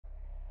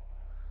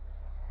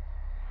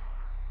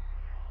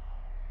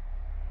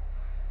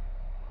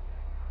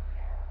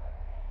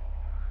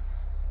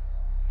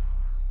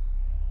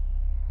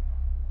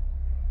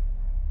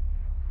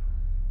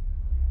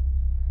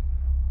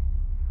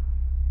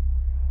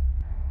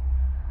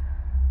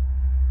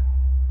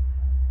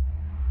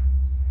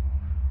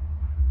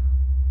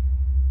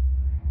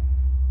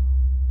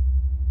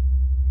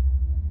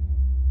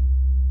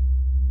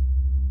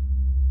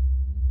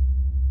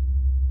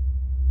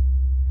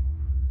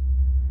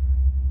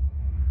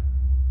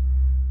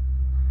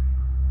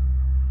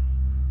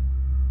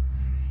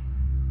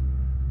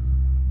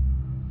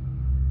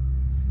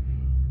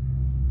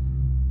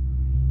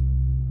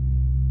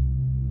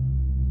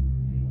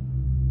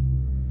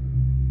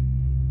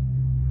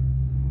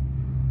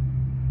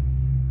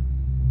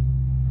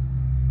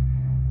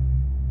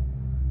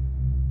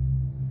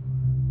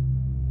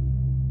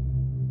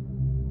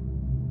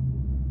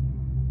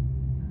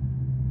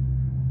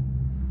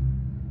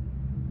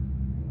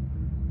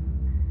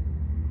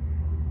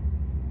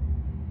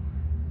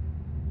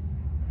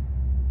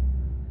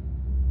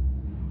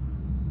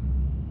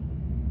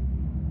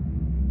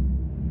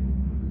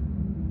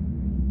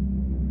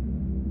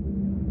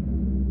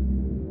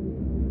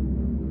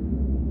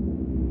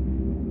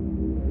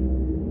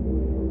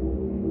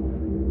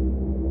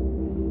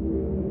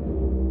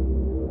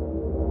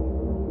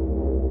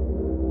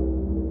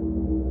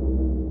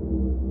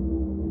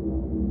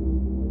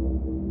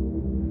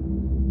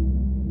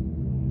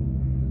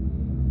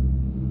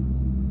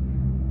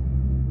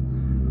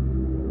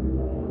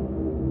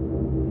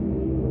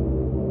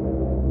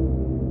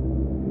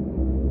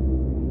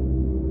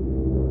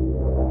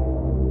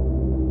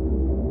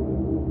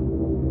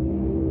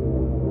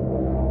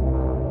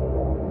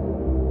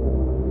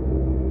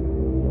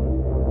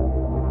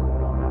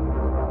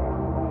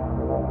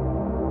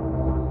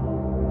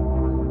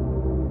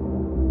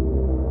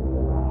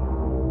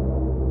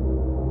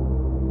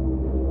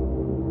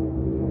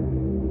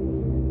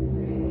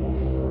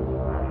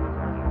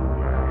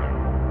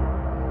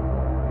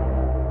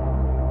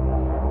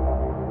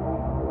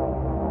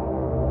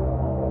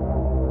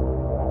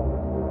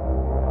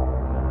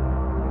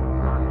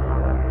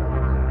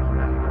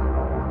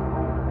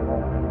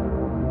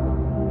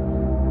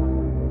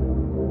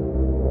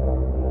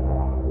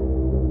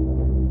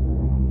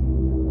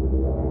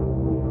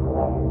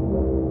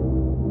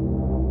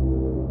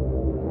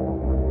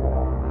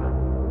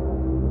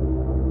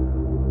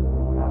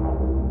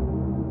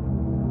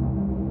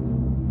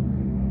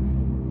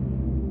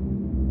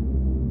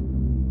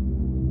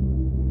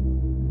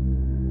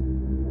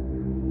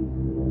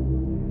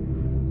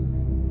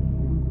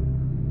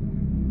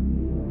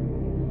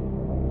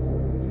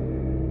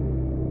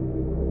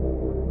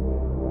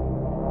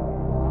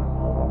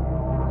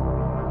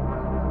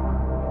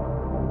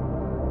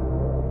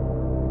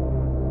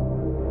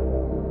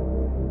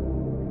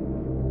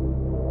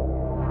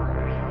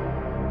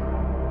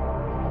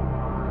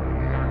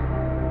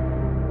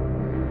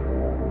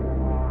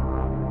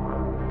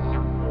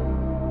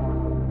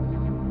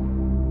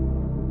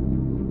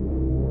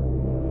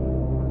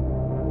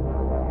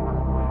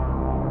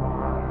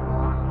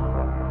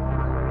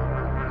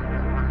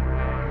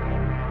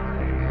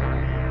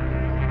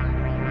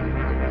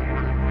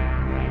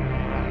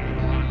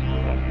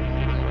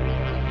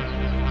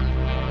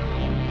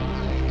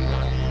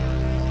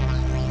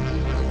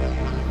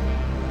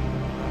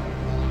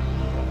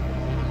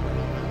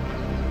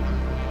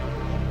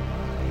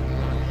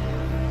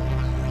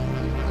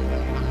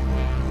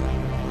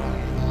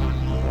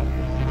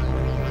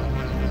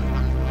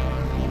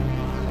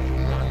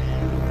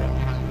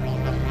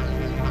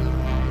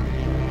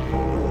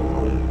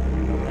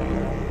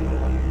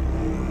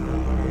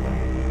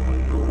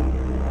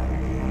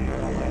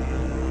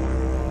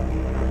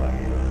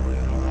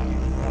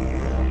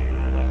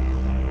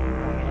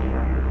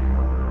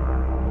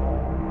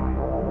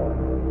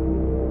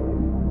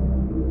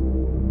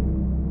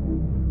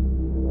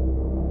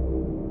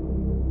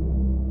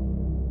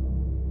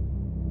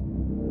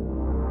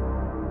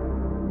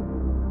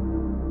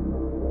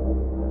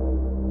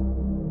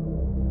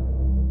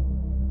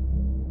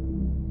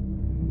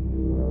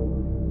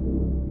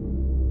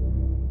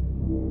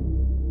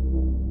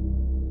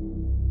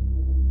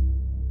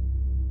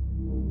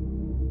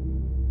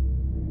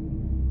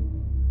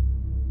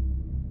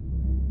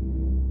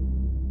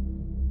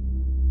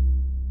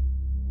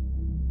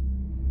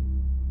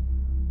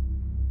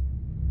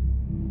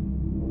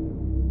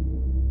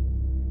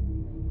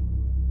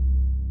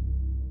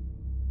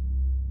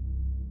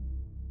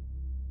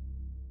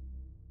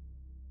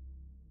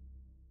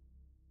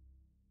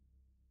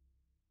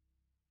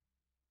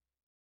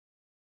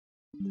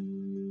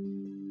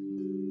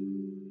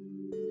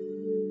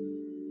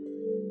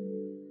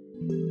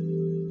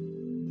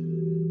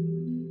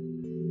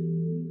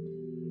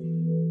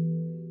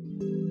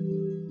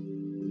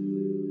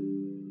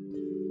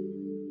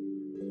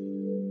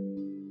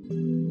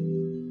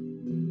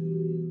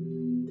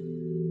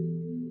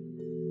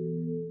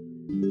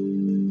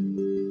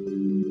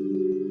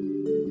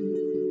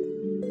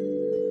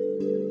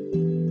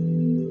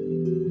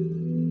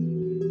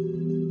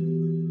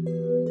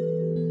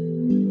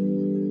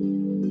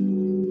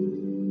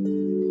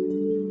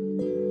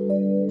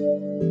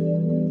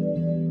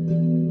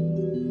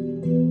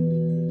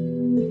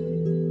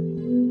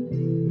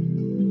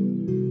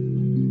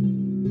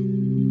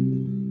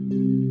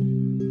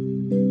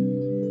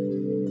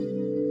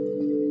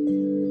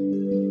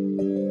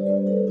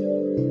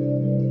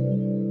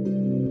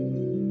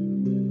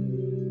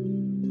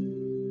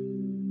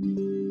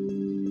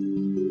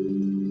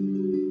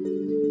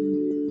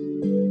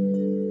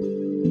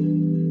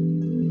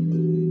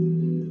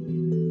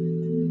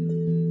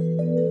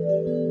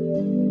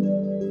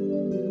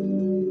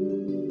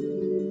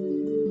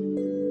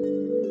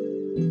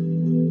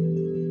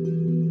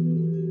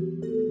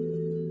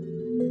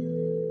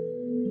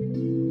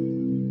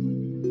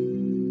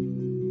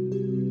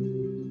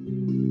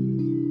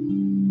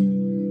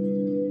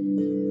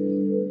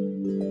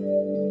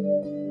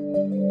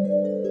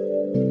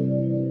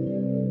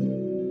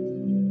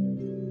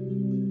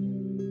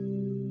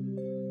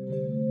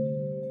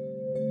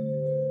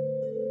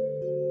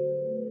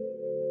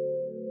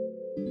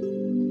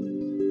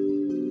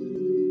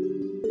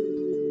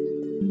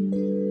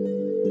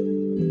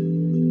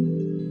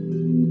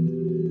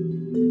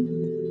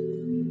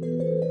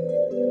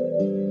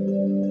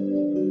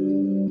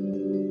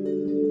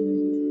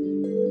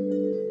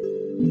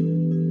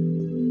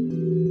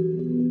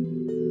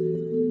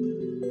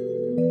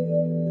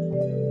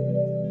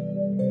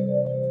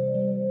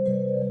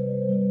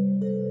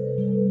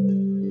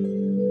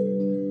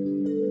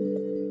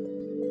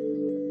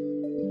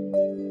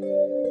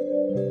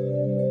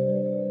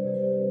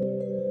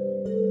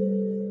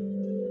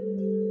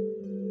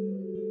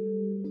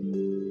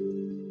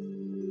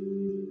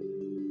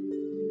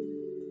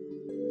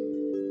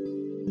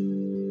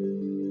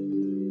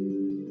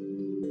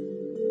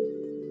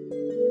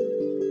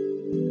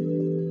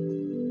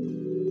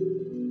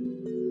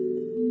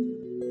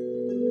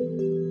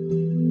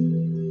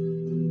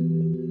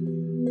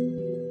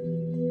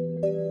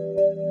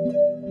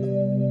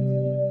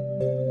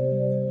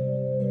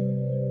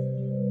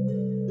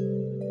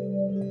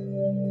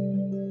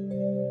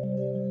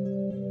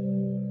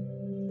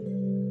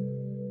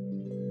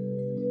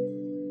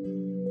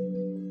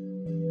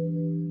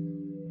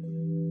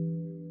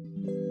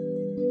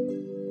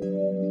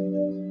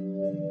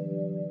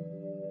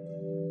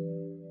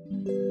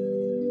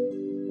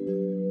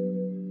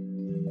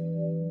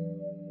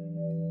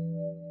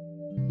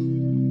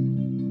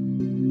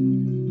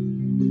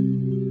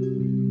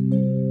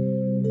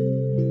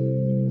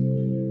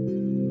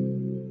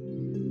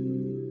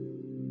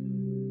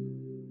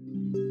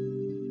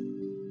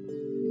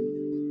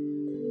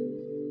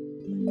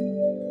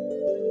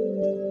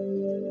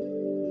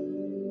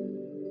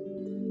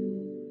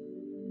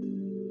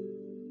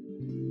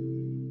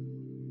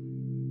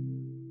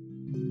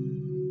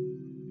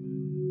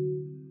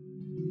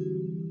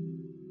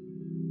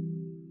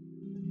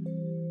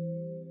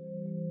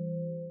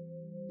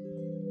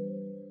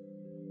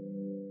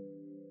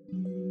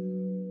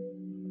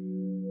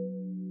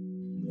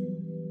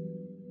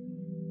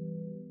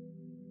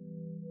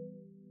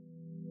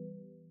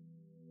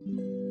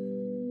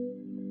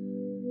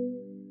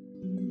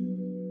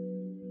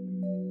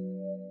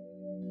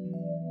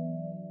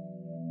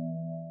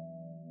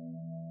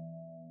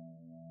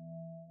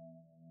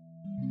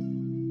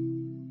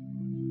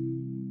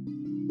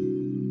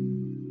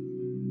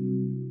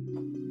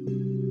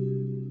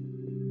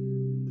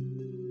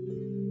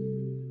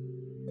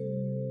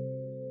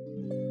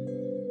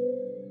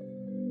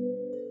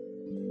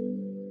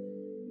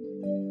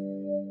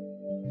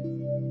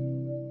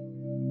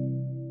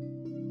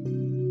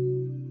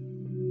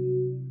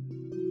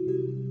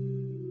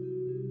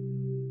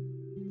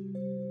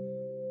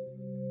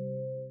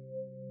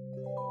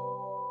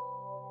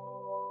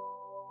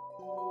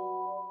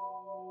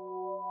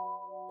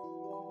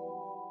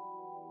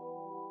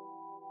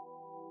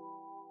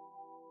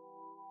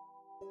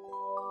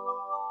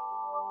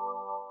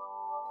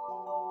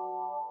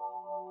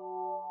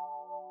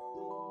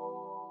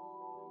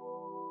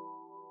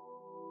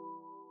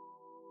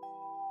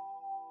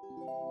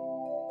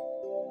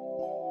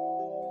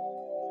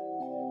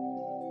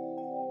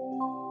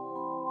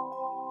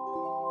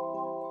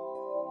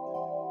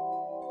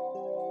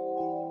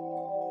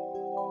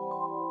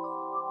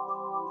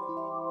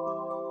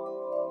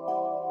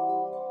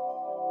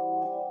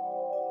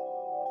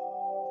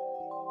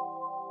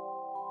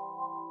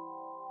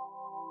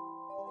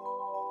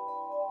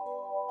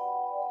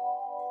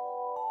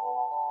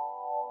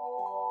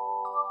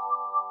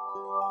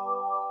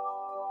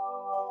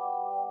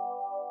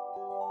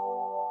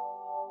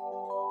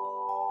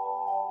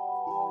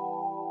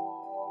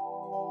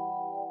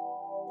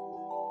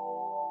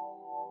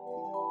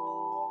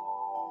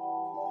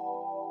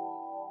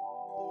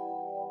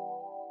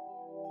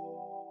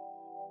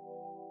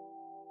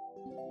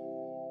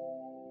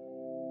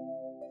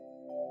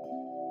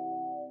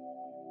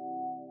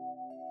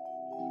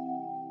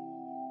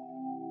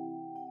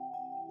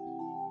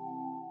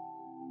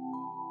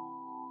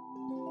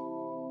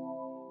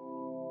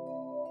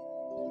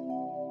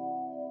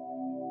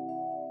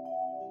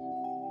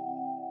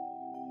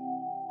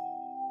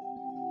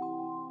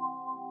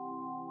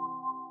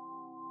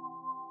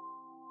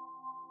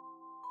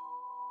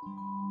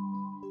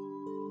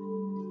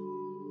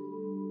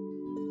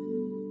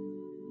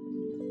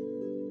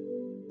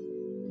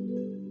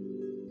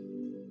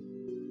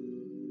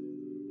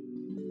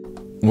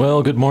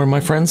Well, good morning, my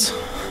friends,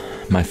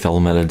 my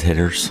fellow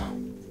meditators,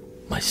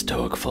 my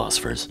Stoic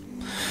philosophers.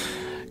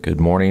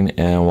 Good morning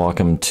and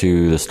welcome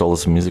to the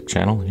Stoic Music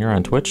channel here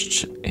on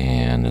Twitch.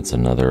 And it's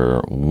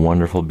another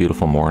wonderful,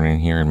 beautiful morning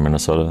here in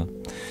Minnesota.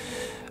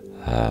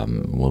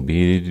 We'll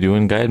be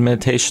doing guided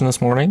meditation this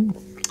morning,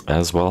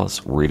 as well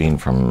as reading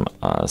from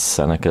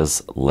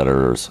Seneca's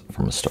Letters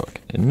from a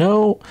Stoic. And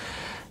no,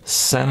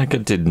 Seneca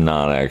did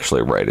not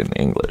actually write in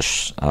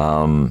English.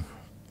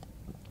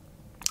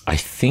 I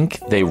think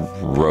they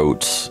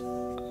wrote,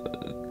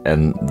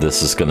 and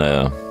this is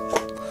gonna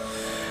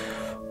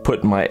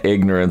put my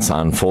ignorance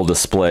on full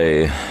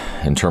display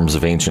in terms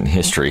of ancient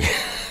history.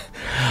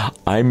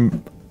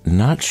 I'm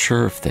not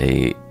sure if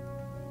they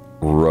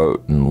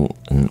wrote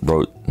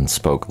and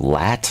spoke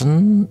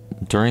Latin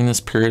during this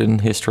period in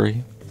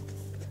history,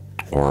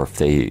 or if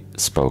they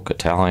spoke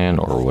Italian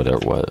or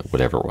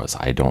whatever it was.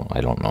 I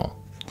don't know.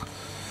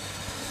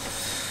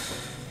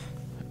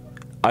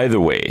 Either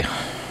way,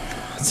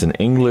 it's an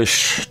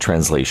English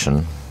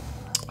translation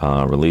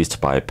released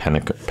by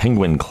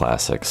Penguin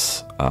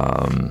Classics.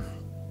 I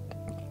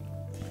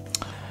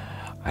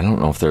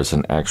don't know if there's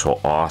an actual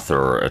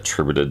author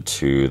attributed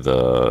to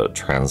the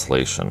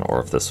translation, or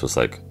if this was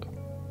like...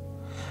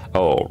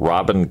 Oh,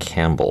 Robin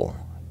Campbell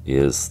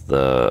is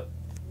the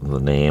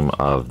name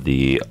of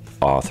the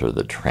author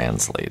that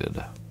translated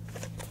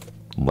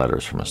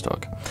Letters from a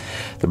Stoic.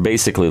 They're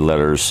basically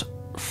letters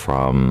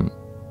from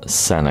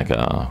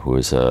Seneca, who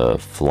is a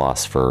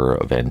philosopher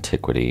of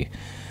antiquity.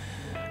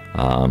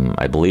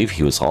 I believe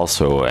he was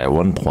also at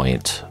one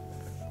point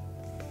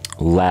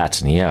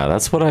Latin. Yeah,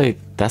 that's what I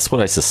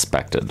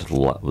suspected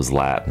was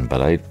Latin,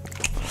 but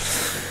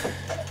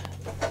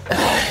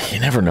you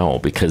never know,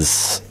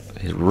 because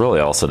it really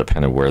also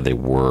depended where they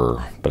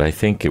were, but I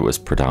think it was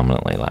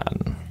predominantly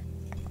Latin.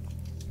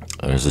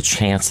 There's a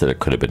chance that it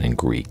could have been in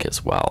Greek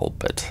as well,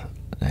 but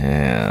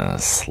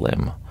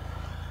slim.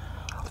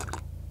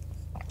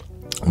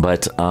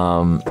 But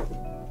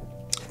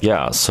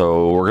yeah,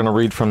 so we're gonna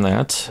read from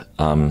that.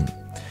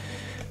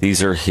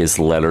 These are his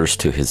letters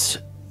to his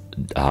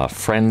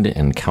friend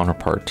and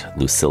counterpart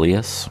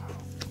Lucilius.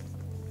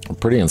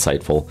 Pretty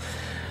insightful,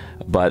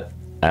 but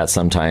at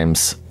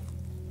sometimes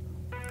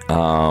you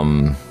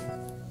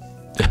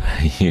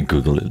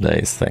googled it.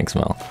 Nice, thanks,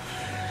 Mel.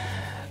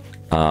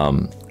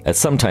 At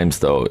sometimes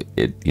though,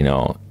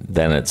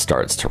 then it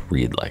starts to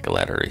read like a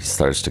letter. He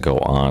starts to go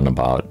on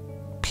about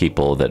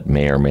people that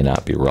may or may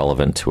not be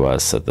relevant to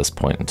us at this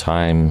point in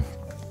time,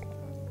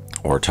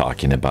 or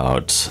talking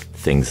about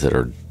things that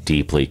are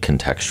deeply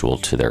contextual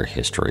to their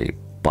history.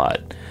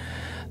 But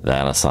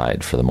that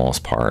aside, for the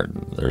most part,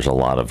 there's a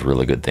lot of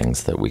really good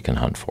things that we can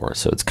hunt for.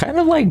 So it's kind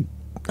of like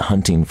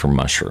hunting for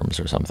mushrooms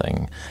or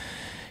something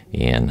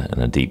in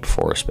a deep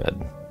forest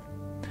bed.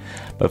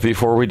 But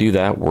before we do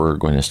that, we're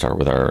going to start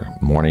with our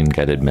morning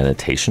guided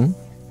meditation.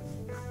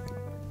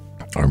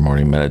 Our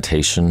morning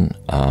meditation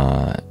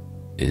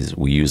is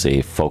we use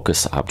a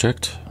focus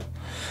object,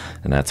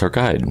 and that's our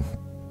guide.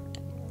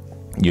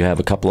 You have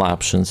a couple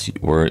options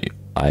where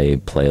I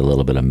play a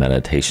little bit of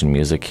meditation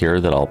music here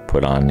that I'll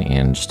put on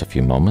in just a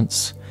few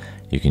moments.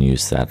 You can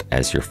use that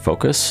as your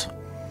focus.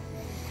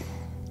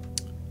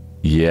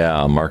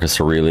 Yeah,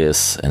 Marcus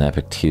Aurelius and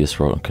Epictetus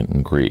wrote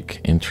in Greek.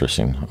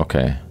 Interesting.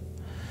 Okay.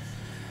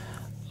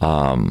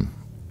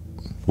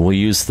 We'll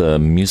use the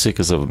music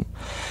as an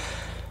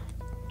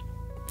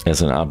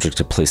object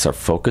to place our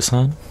focus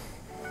on.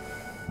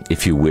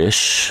 If you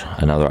wish,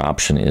 another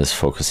option is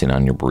focusing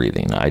on your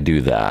breathing. I do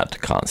that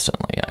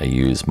constantly. I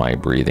use my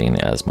breathing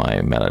as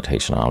my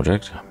meditation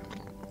object.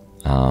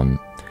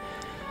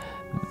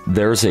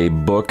 There's a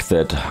book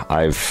that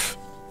I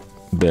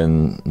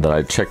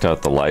checked out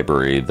at the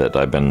library that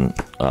I've been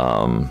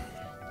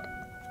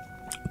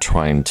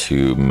trying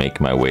to make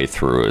my way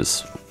through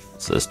as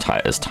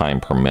time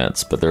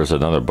permits. But there's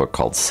another book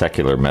called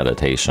Secular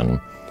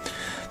Meditation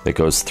that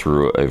goes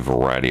through a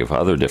variety of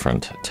other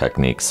different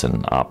techniques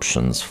and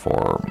options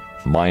for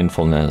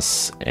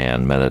mindfulness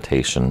and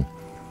meditation.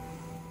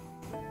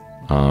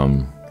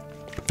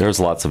 There's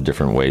lots of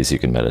different ways you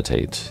can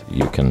meditate.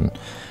 You can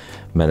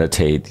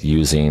meditate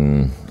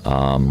using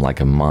like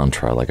a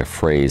mantra, like a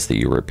phrase that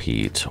you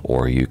repeat,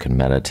 or you can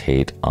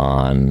meditate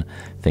on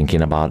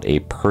thinking about a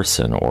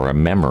person or a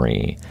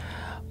memory.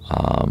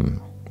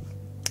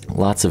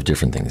 Lots of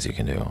different things you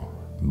can do.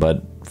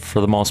 But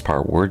for the most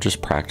part, we're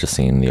just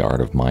practicing the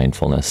art of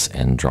mindfulness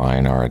and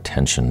drawing our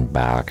attention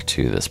back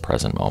to this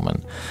present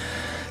moment.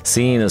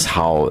 Seeing as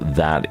how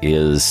that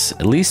is,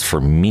 at least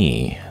for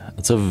me,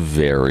 it's a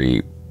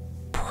very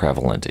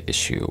prevalent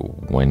issue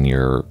when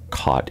you're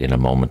caught in a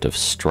moment of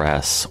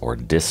stress or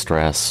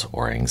distress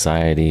or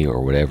anxiety or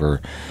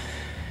whatever.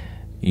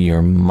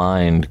 Your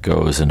mind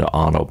goes into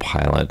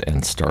autopilot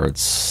and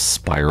starts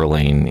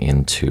spiraling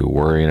into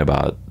worrying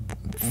about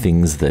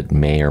things that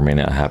may or may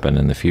not happen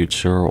in the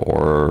future,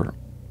 or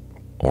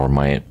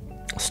might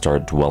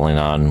start dwelling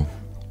on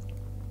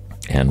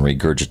and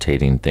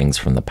regurgitating things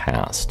from the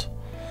past.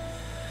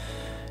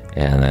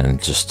 And then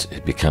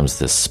it becomes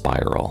this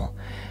spiral.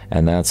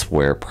 And that's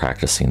where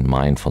practicing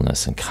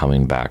mindfulness and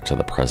coming back to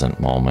the present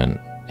moment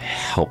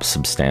helps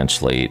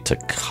substantially to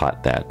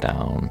cut that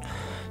down.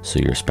 So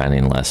you're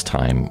spending less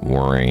time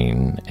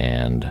worrying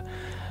and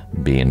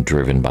being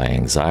driven by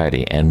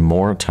anxiety, and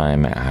more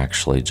time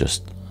actually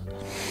just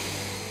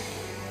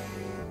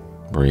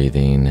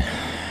breathing,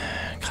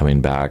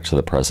 coming back to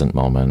the present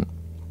moment,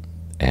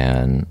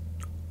 and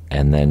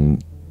then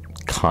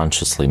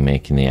consciously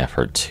making the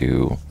effort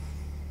to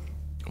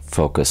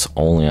focus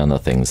only on the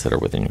things that are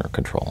within your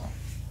control.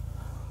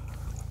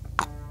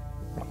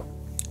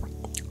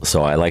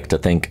 So I like to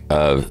think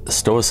of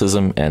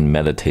Stoicism and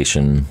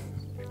meditation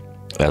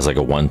as like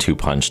a 1-2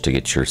 punch to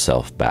get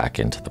yourself back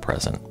into the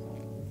present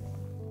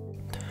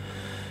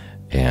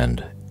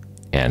and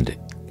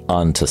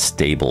onto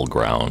stable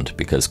ground.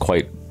 Because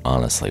quite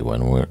honestly,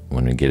 when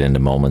we get into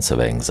moments of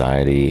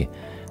anxiety,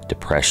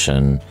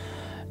 depression,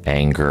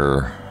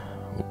 anger,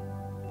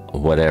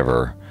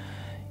 whatever,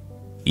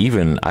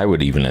 even I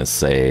would even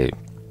say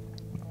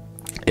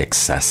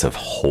excessive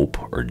hope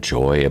or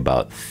joy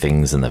about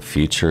things in the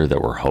future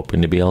that we're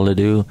hoping to be able to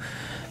do,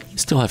 you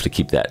still have to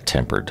keep that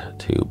tempered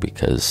too,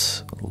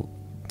 because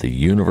the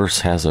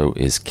universe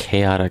is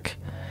chaotic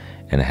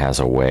and has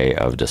a way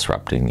of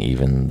disrupting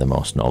even the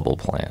most noble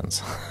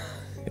plans.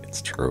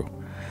 It's true.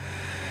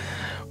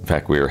 In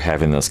fact, we were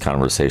having this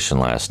conversation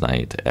last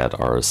night at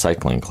our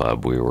cycling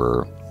club.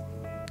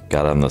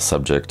 Got on the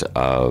subject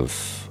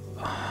of,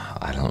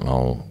 I don't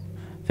know,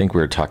 I think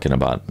we were talking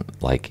about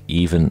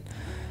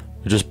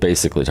just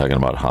basically talking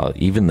about how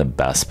even the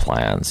best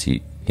plans,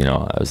 you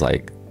know, I was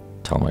like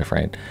telling my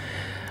friend,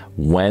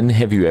 when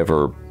have you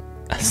ever,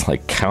 it's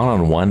like count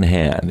on one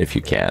hand if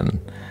you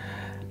can,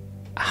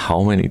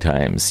 how many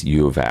times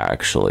you have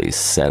actually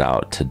set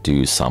out to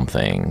do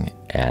something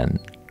and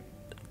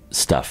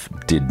stuff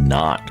did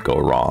not go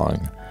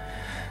wrong.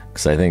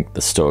 Because I think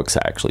the Stoics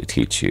actually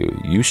teach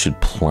you should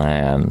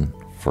plan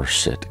for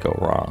shit to go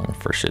wrong,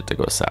 for shit to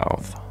go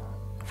south,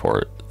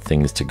 for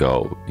things to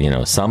go,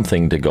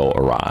 something to go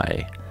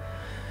awry.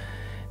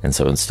 And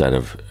so instead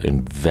of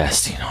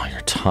investing all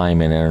your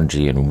time and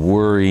energy and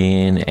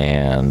worrying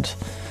and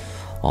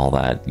all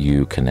that,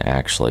 you can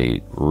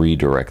actually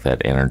redirect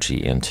that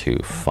energy into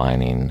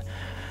finding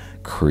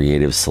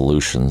creative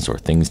solutions or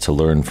things to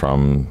learn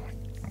from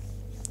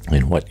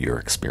in what you're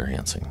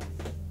experiencing.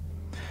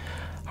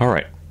 All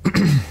right.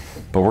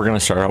 But we're going to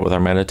start out with our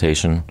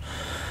meditation.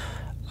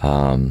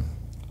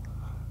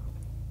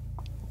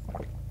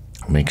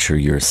 Make sure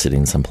you're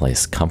sitting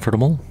someplace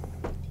comfortable,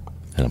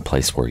 in a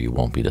place where you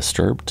won't be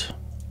disturbed.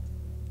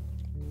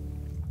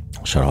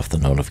 Shut off the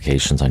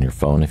notifications on your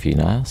phone if you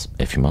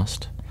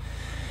must.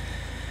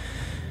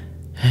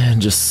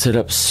 And just sit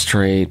up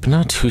straight, but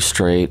not too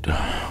straight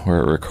where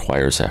it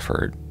requires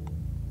effort.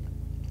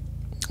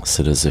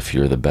 Sit as if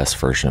you're the best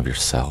version of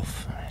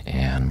yourself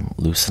and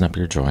loosen up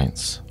your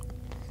joints.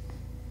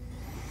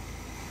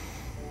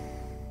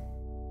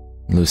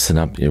 Loosen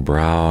up your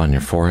brow and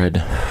your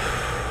forehead.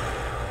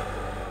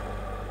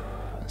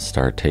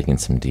 Start taking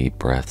some deep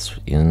breaths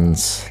in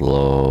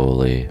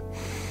slowly.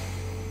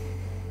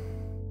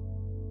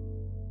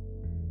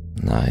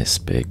 Nice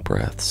big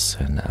breaths,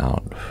 and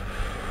out.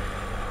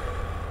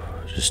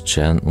 Just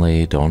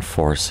gently, don't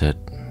force it.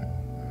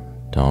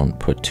 Don't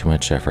put too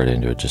much effort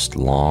into it. Just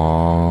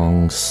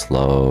long,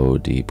 slow,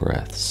 deep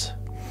breaths.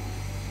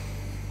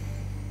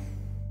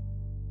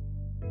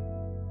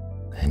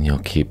 And you'll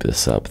keep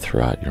this up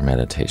throughout your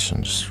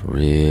meditation. Just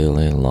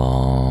really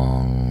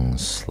long,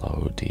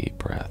 slow, deep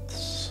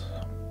breaths.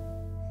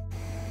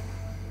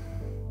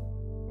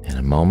 In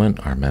a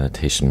moment, our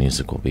meditation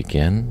music will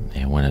begin.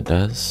 And when it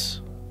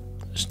does,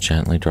 just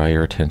gently draw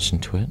your attention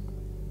to it.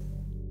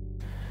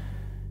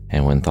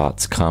 And when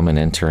thoughts come and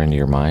enter into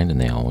your mind, and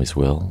they always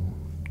will,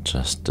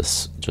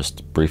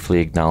 just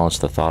briefly acknowledge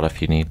the thought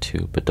if you need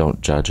to, but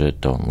don't judge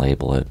it, don't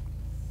label it,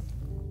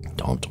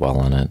 don't dwell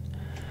on it.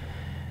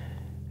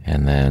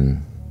 And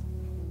then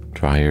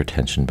draw your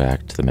attention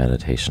back to the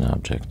meditation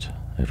object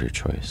of your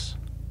choice.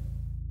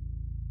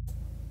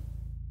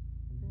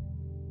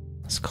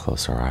 Let's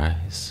close our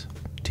eyes.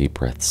 Deep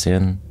breaths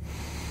in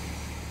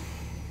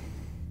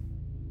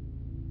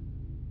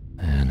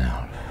and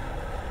out.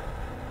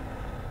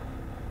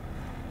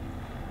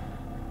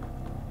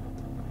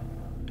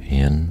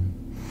 In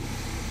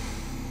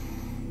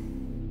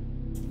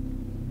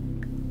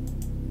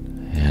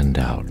and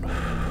out.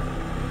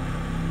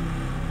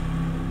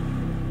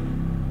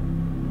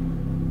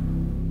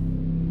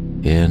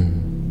 In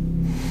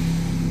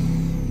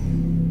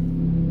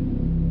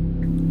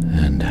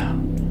and out.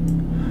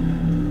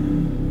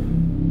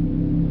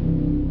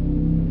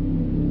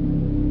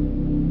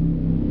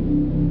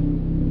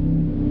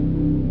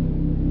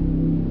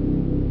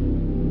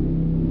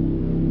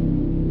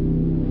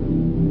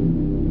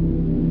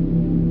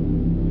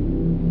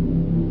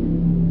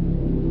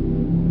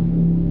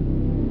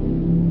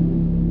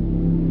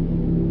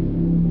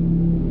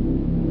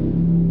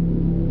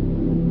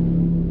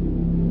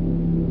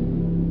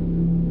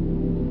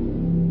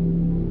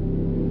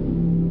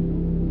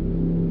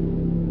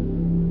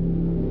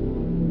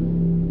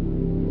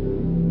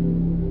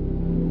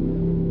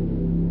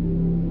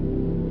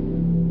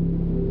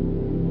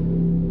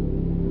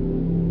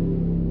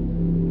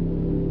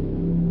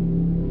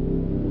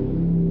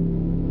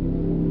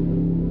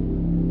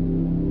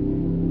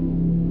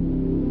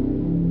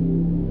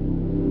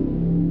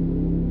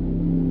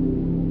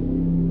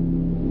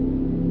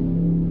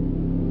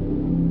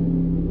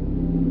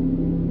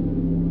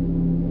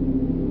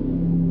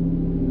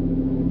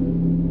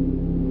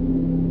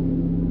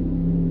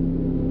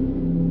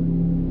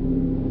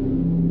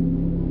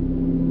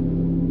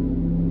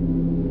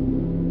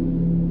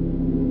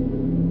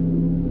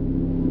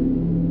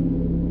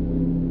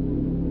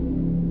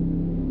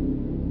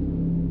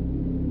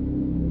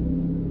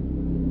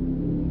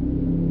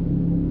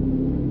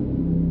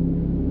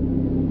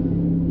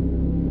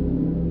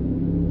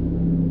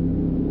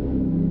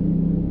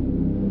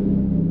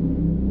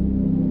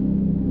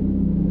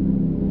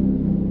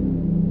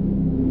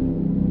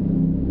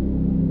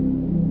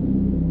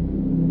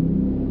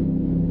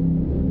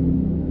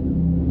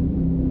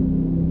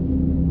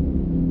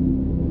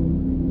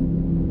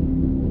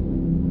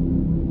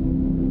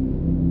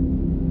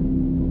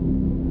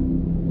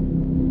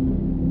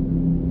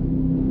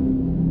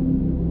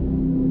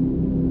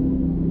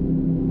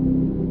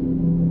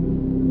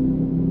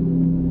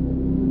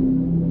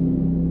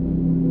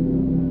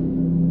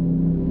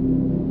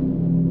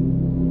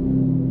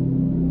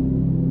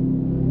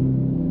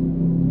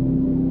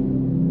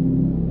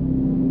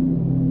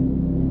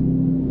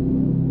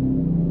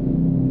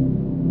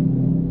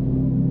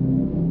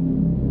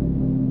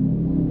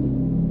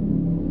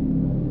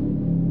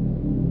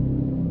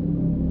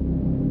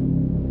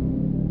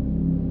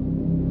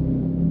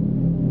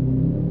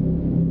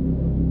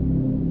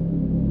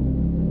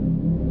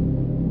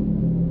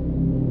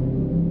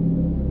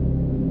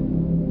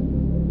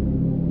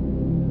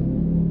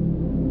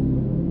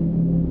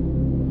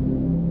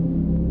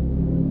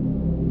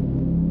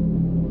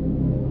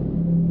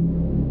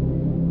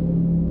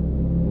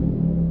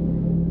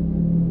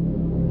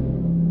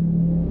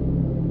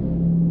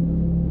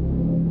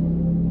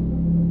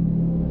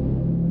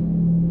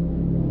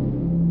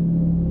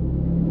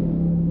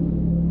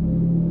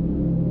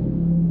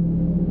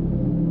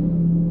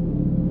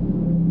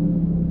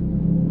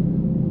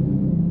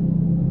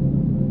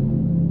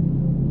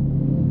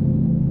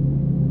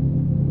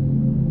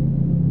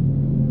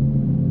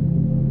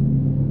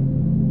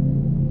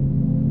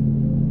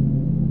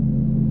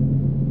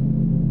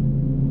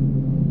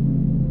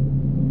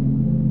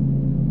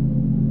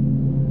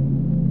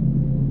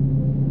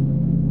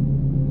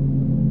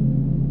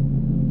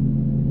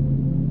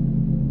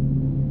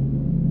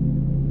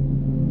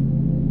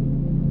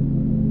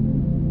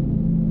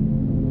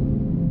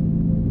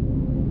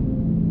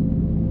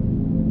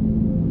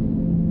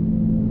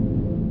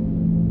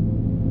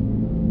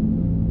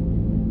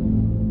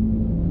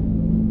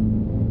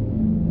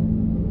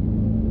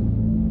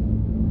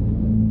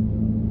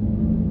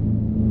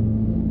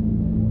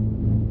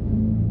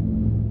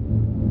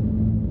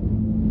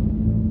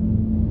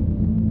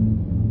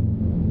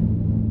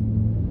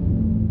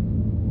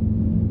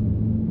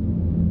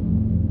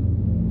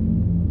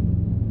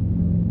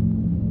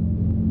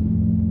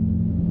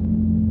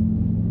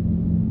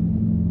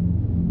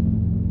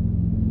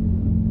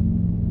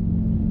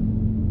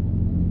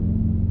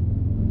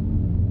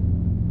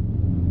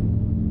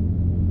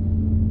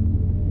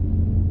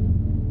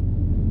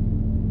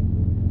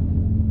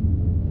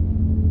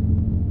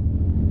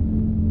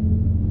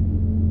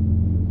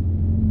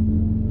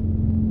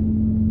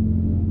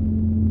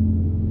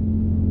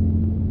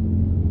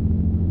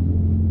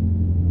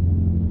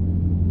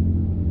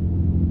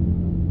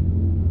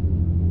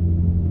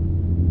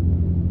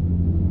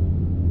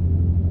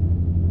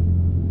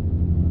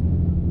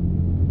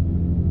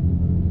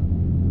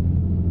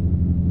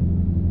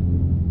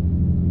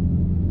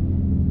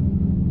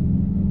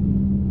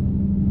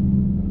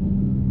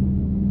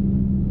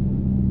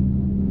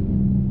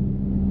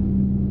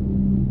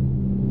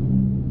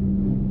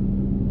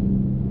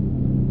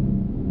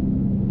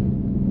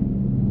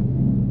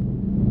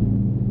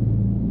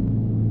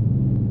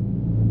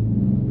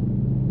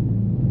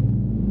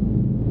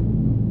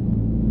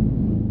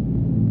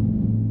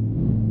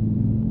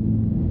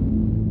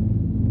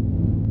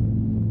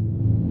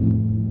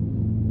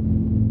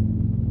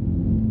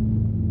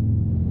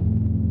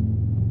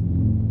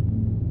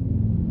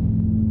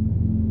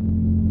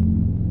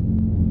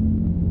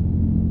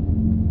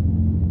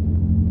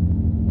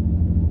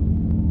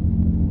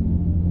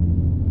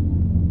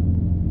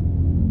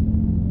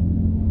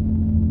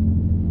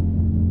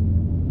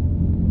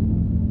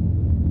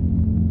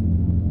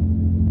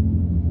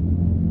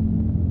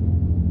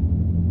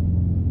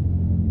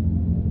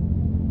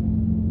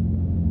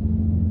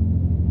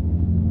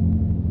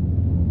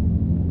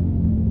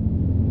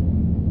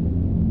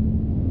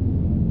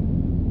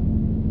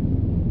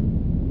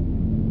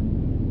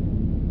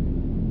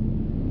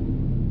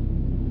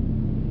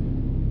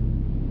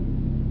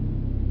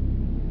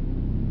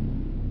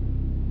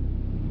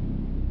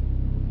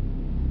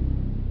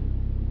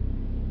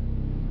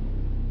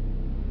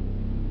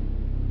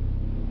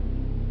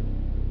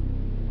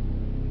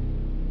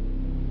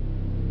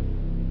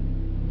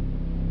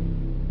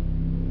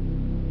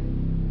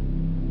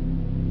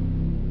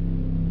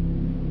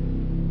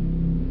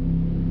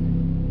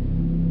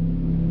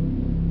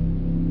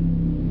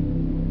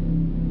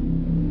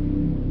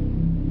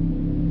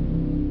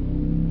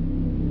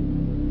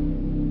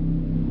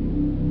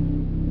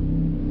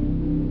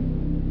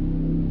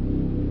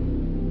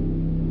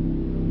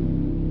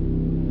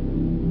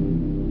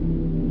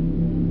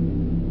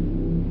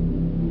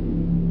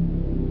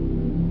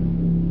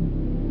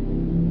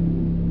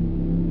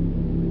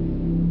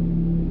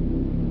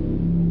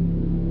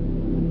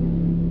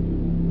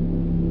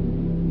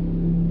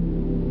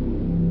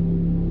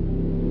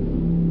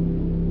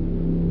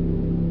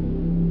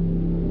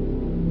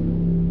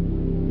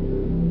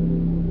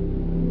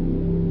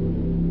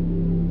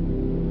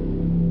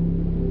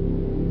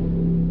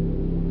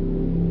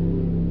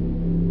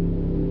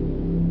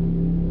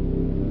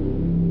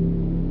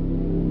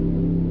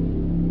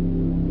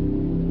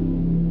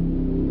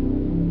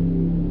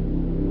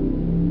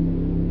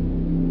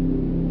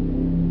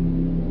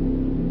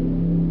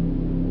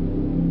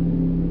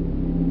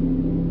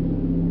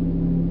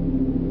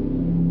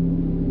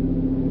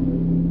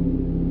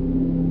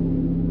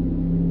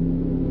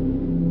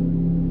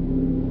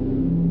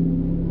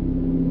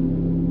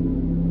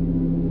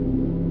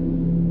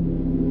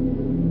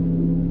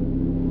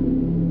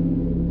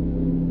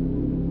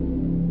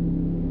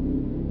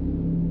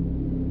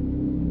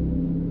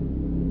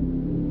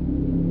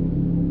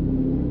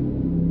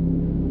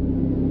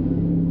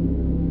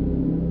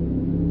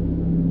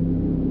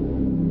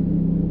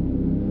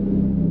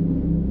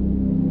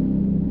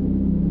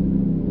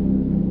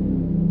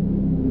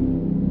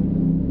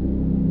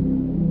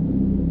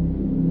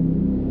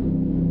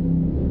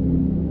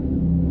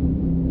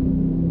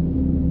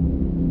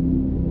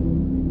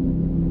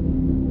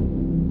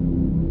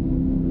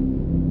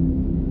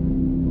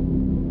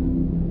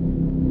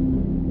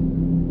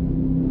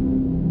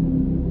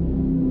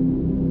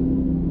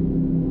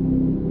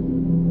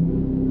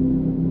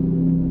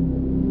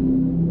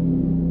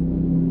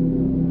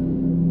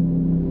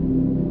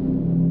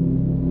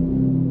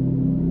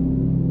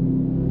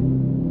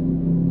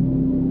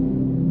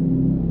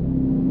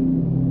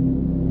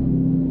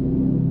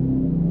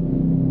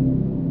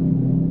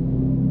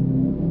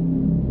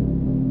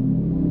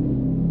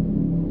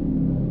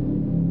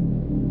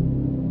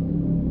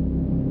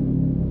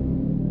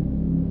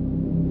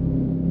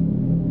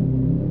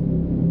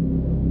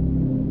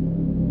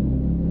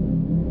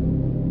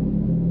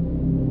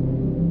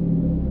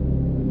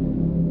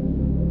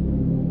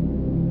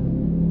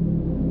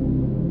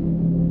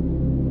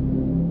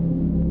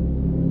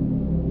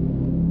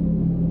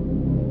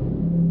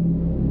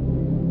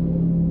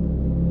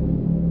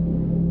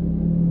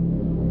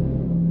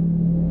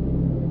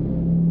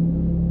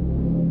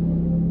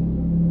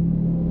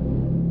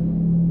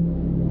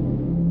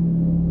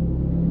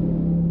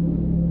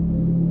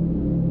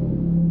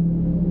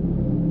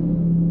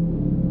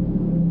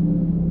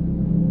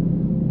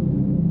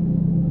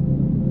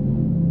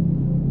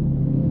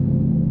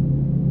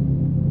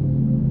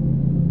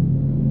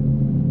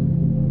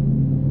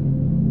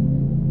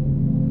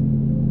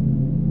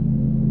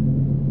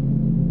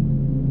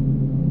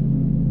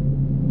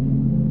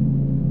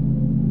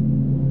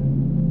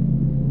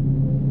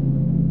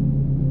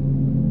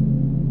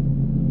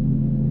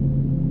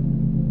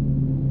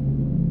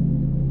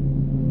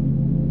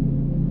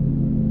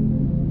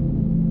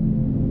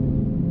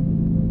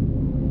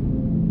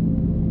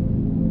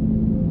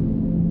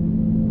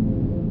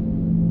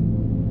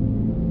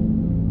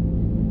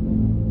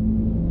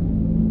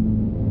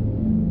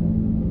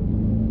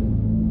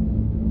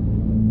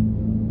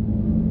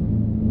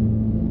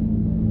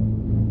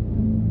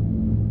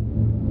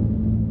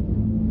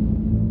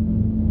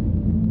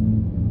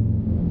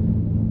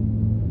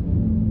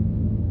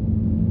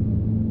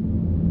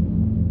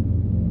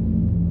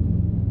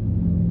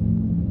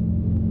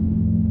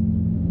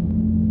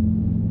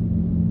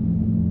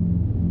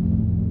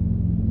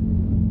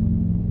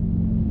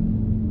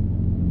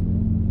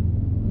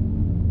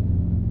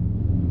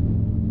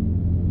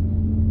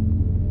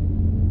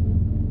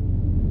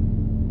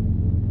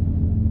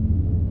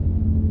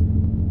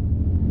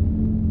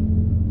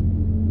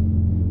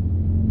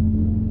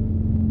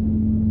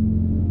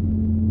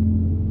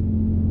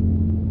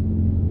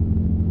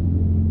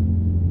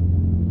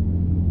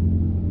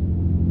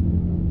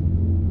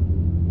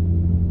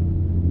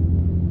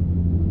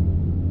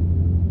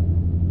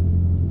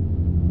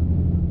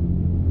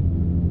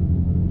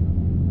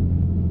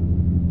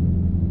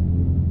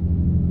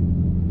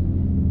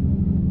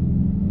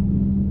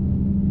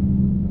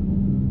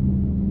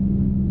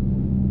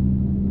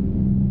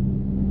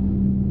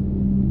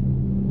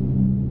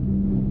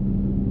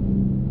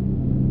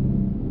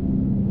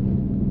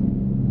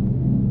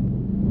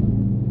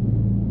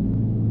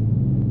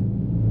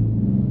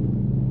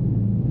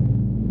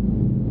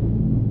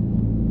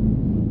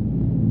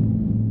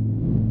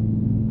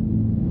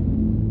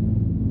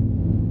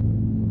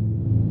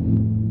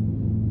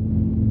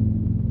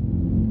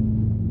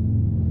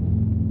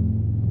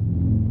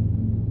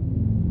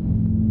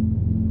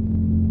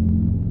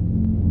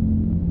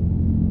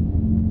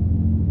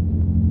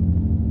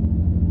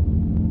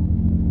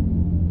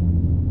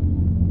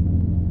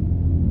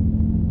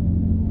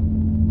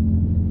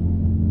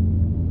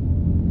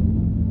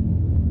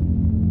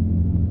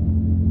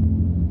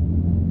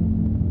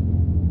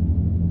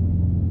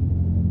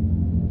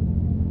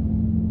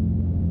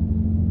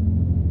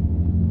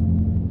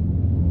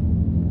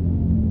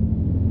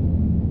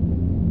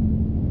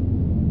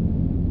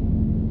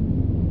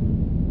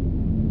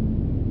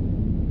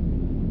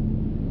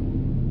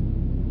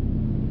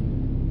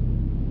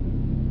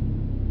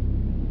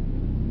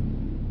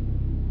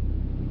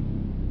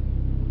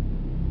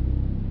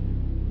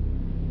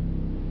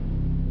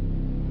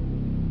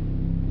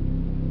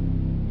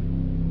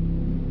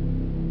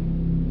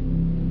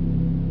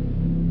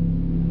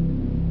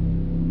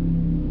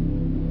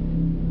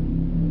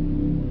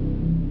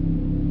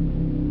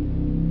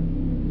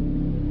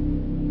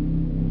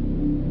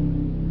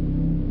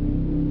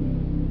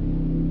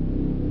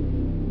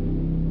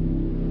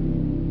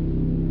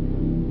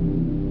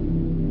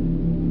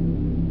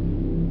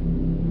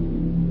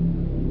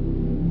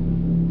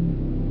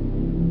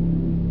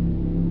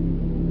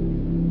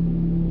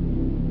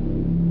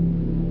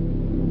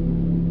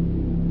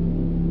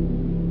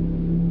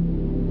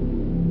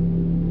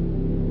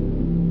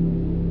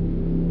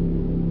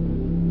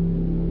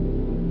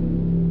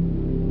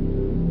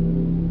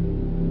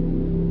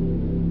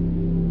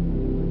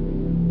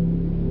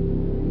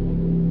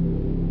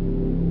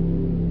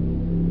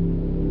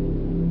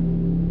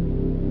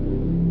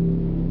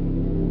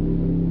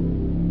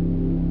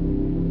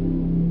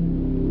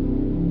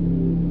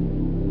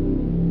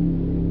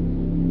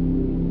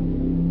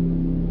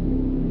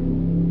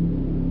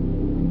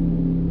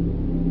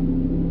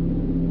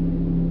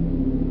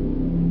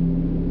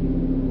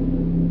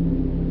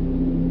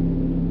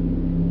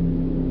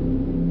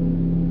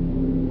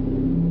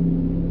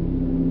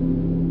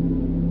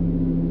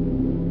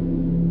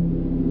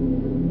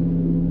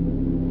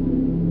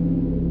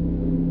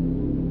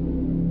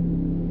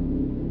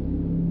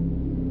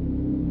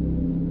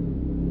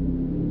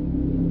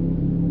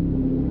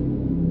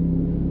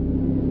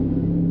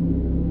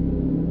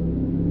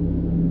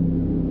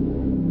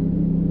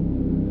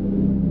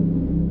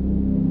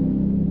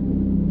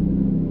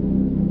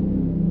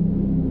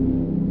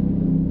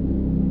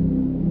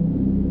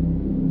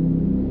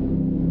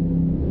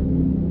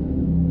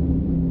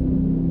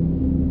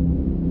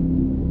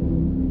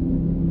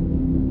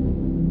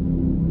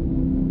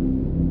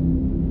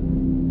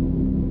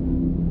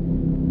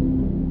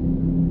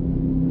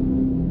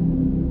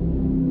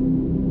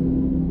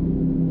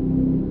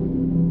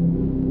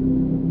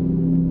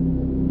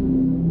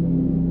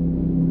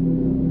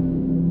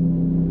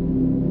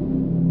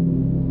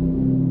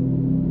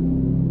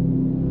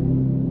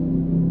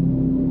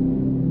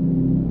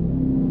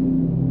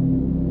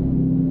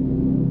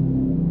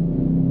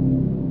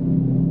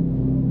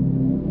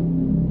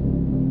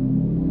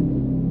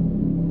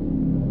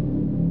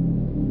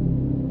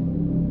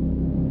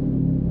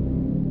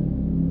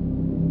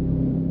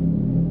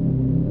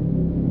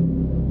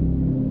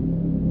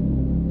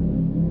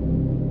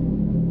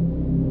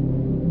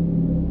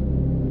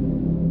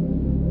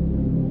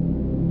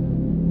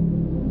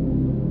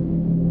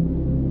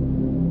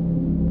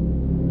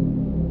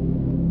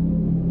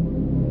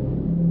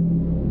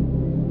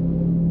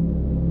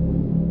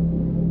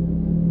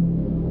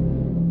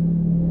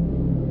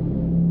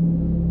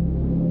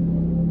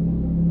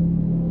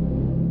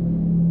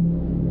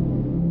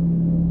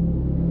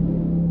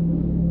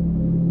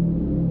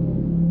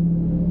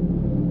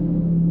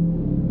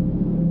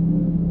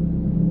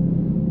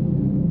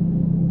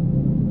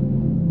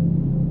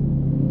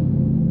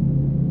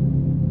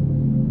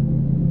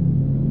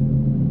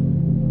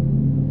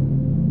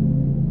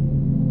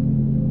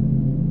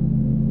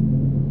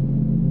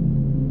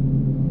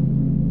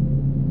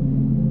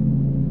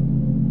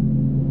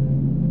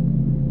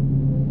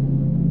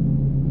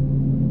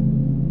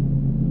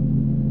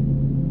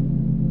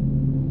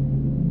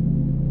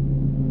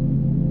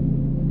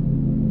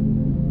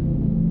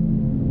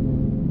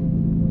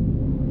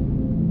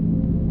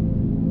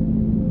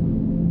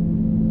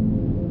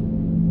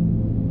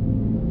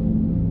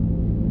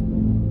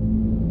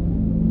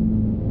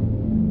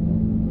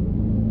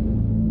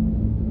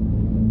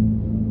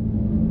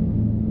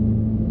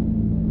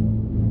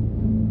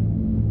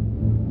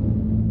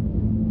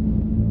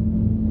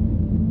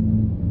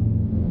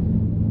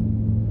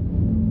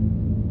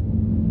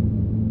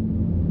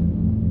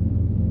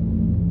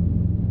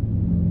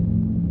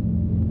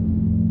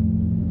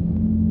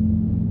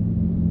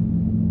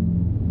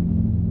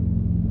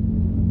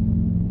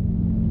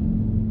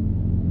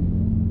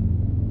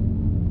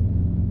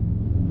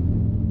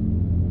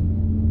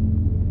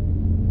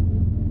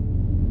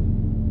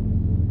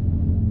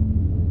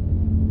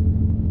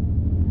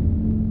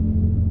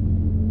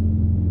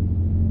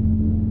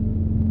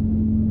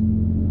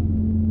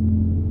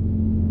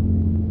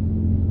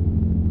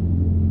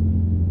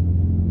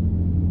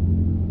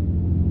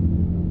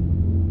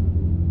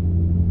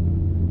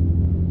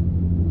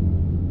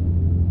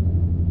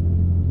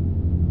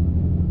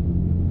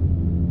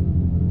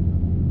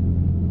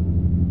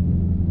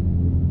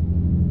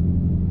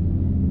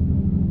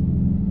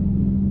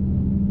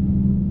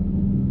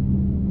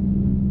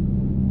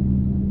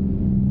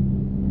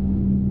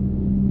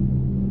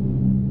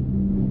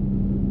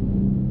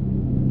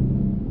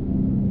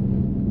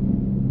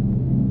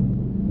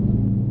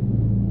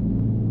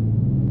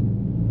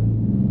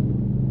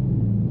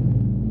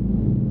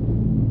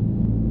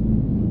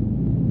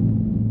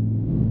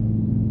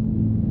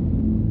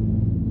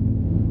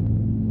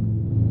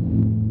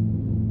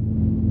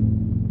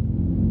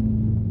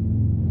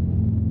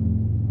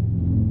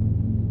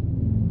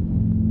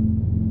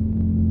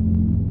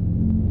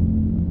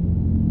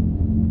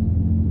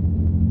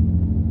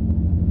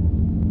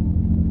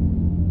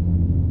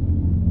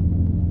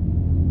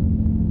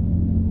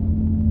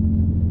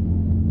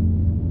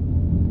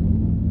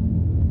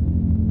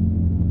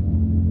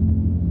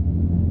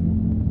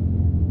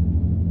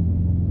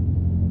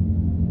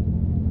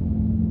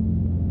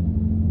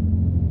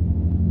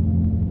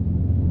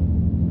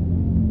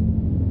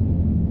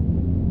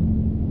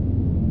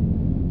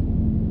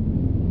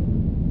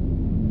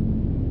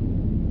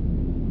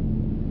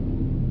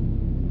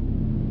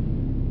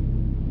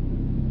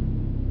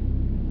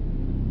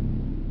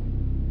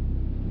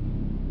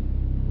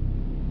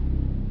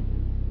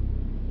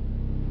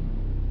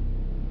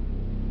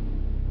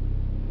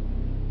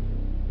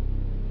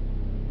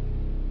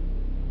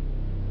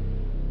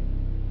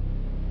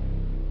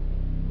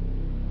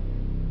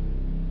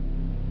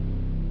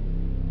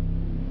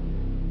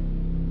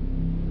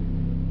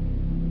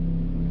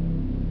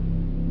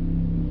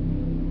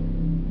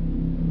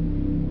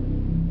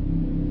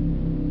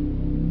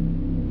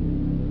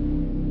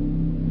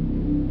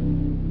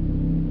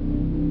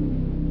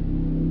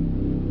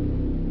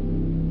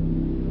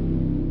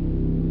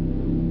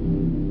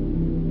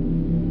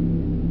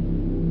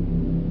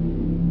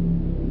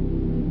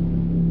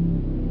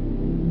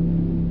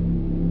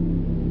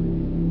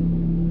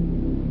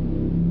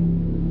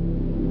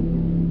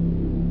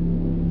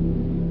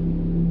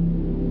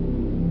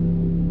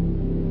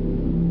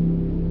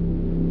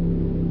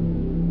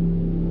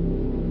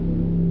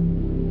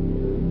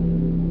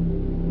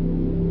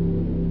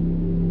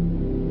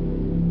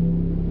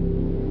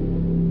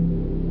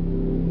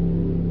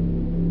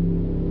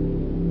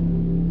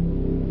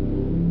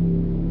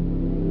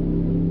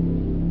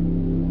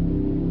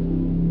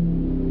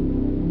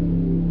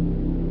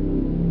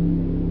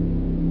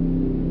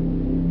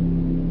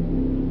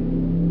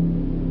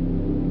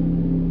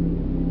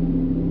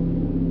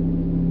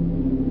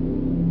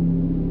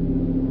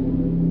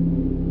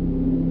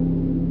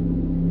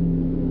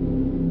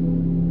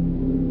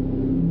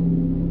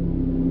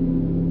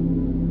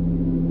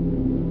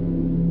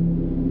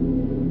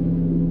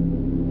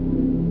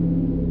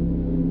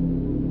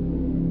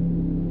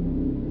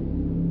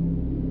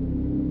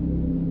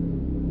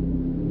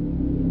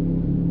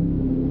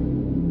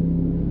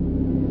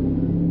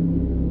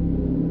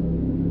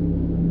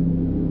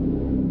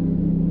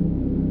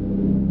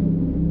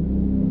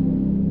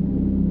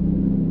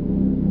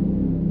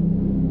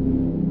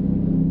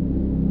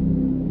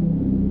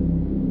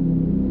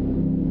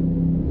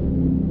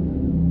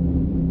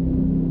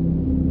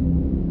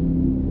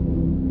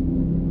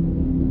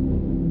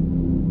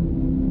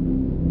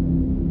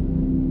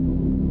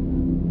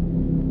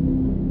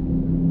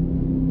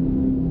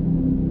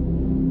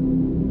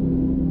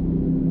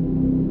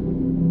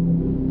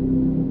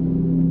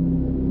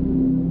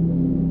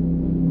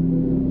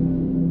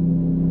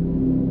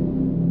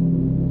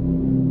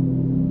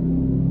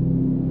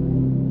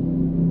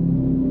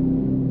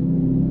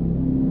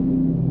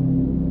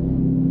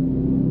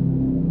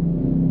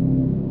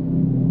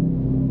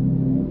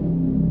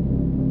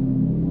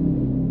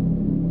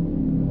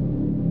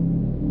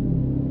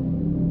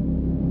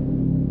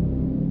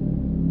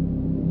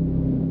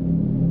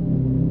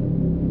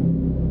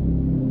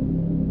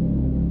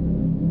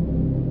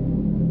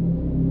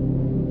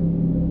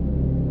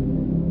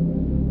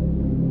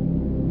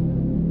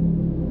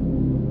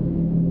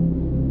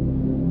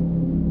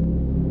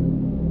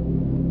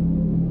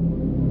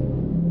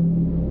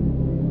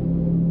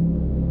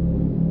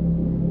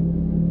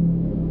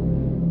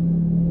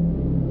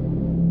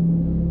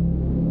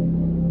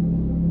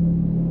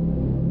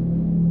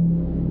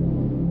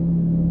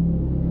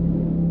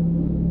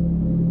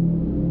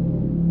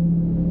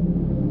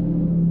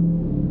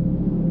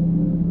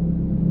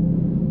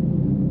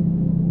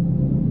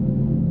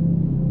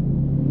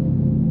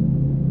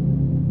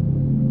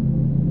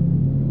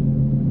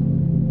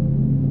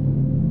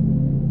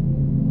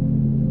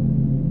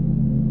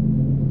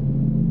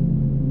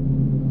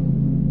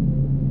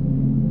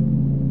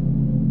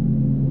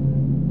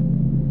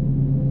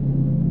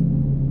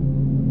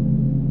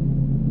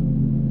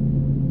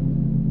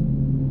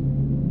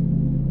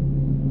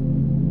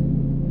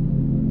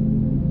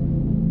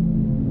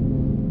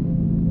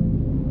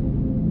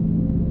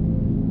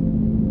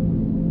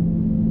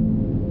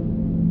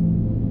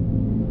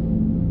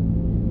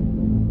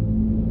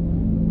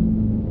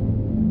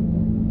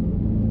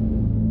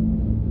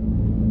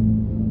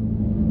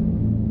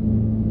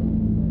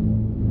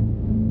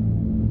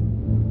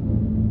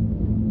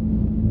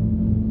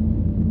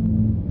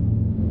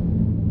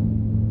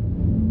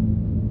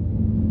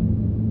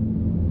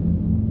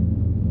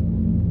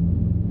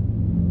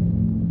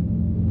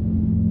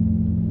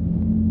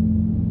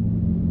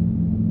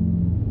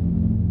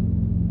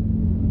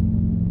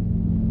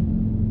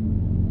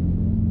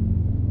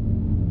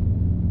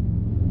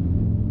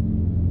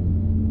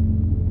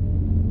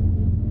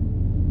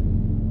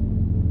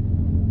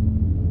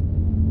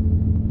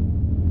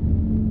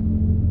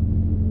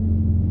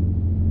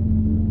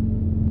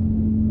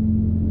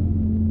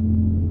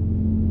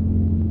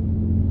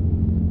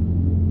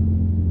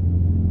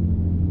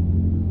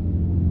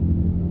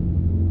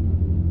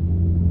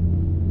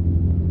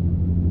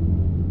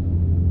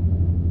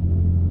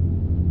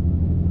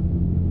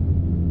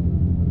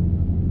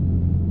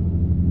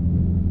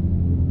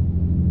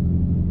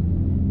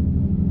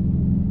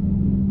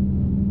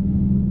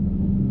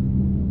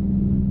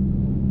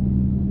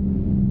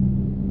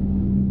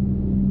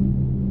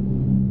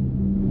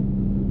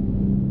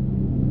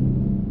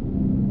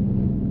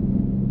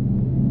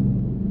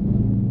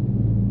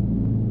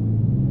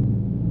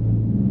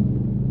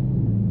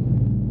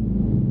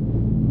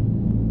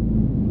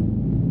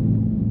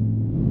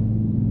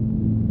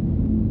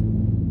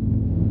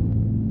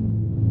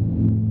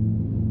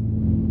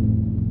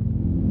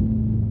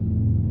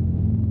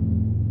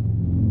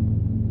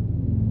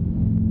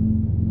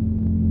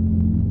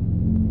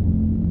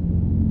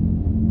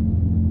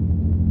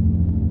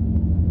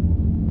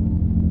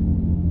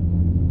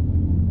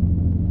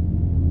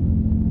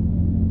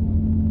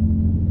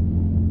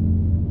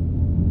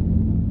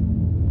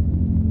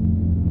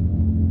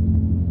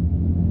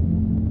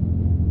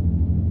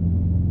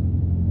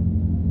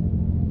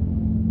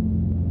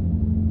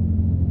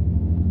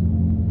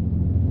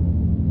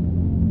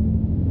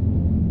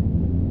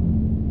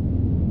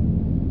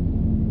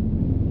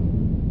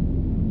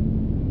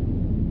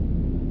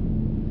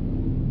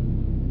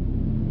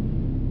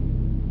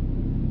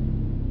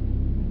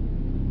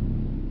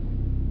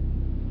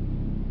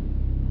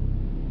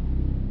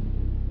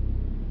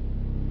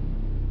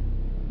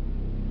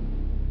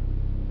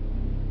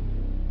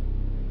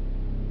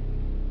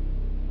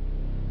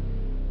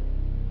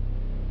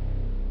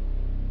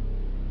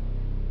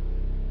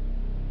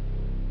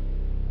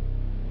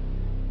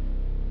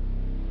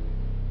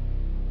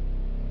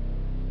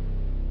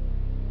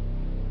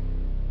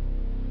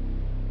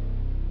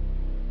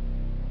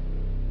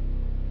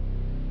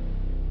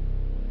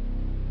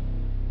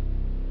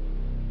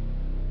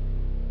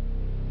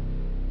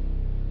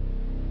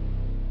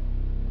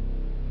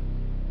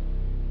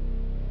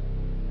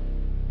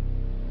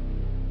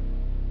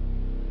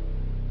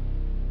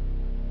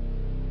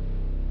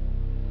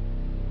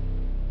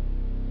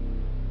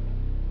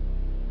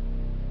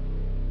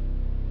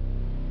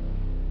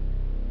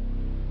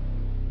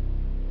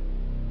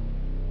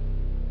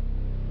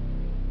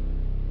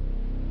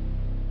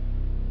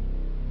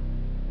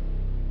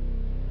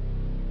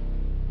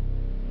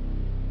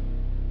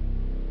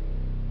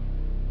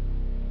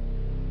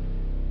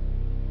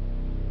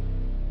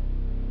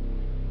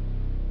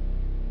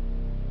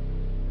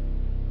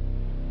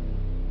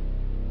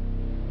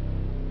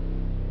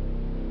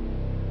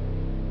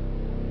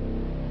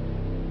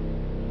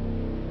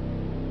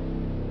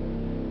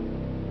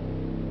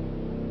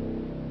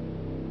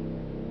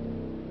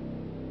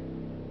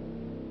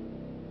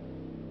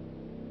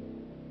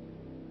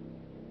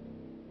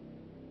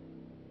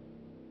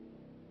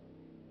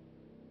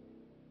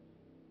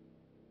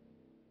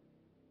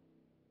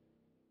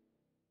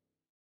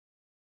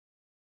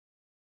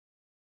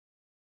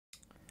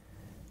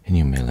 And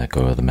you may let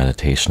go of the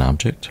meditation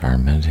object. Our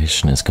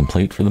meditation is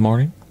complete for the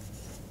morning.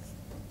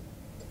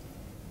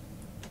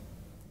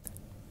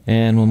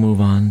 And we'll move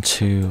on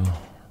to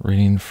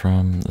reading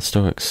from the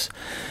Stoics.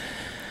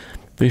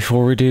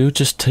 Before we do,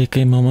 just take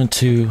a moment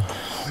to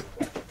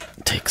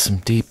take some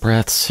deep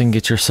breaths and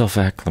get yourself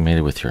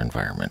acclimated with your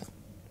environment.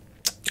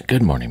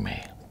 Good morning,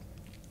 May.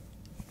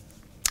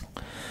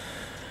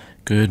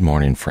 Good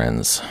morning,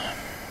 friends.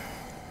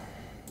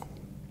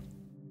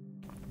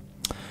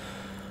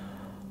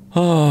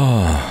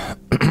 Oh.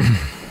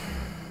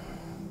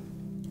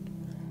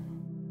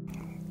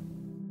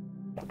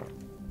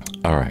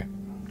 All right.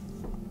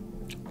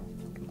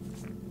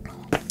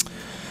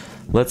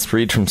 Let's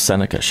read from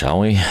Seneca, shall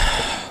we?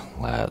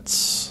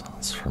 It's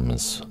from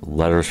his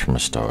Letters from a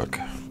Stoic.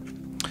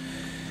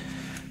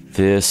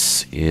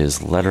 This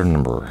is letter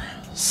number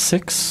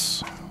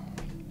 6.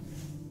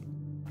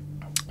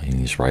 And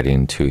he's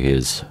writing to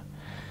his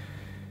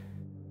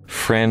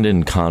friend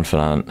and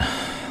confidant,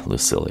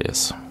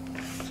 Lucilius.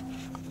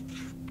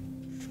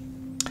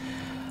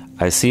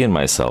 I see in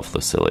myself,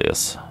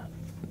 Lucilius,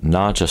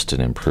 not just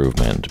an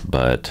improvement,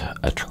 but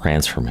a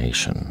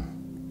transformation.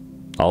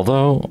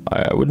 Although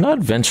I would not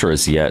venture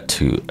as yet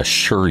to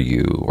assure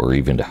you or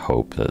even to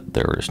hope that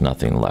there is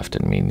nothing left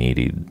in me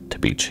needed to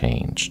be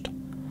changed.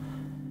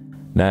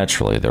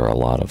 Naturally, there are a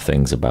lot of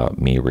things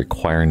about me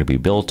requiring to be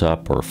built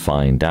up or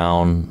fined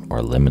down or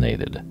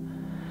eliminated.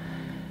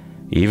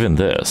 Even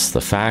this,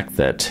 the fact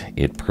that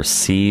it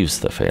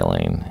perceives the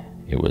failing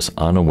it was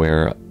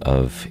unaware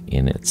of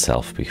in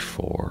itself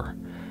before,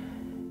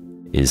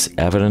 is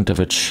evident of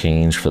a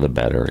change for the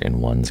better in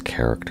one's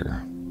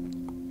character.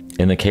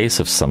 In the case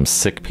of some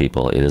sick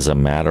people, it is a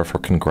matter for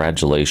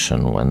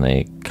congratulation when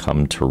they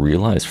come to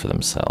realize for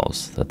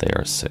themselves that they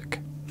are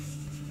sick.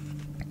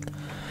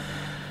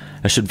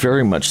 I should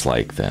very much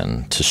like,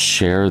 then, to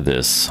share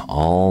this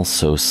all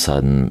so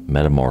sudden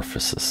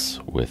metamorphosis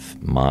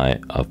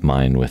of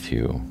mine with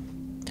you.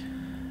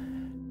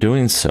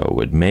 Doing so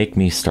would make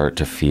me start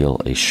to feel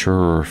a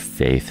surer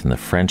faith in the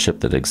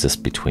friendship that exists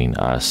between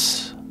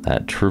us,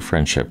 that true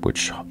friendship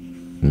which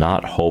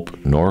not hope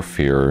nor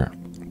fear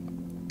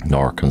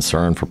nor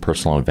concern for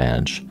personal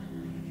advantage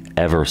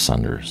ever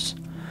sunders,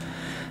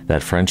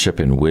 that friendship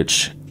in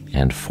which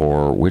and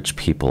for which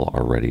people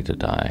are ready to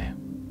die.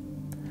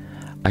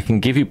 I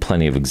can give you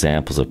plenty of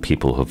examples of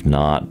people who have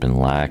not been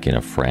lacking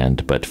a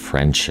friend, but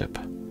friendship.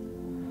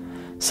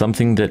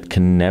 Something that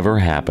can never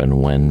happen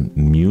when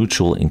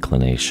mutual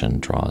inclination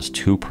draws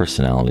two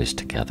personalities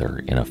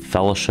together in a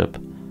fellowship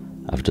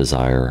of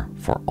desire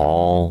for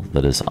all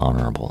that is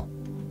honorable.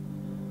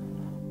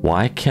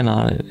 Why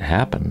cannot it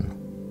happen?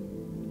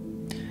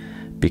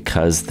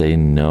 Because they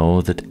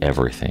know that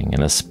everything,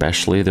 and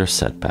especially their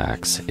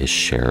setbacks, is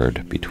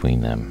shared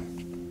between them.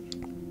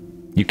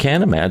 You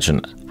can't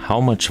imagine how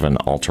much of an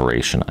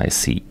alteration I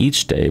see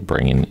each day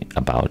bringing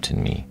about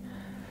in me.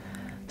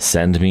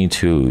 Send me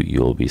too,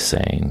 you'll be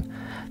saying,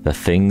 the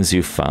things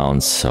you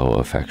found so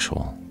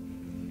effectual.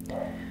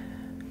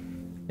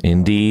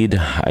 Indeed,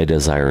 I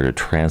desire to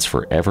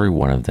transfer every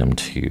one of them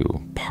to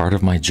you. Part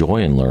of my joy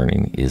in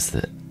learning is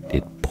that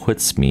it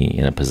puts me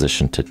in a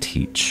position to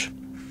teach.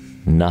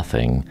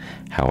 Nothing,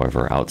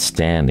 however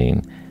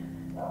outstanding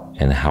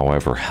and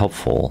however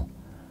helpful,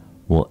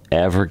 will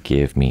ever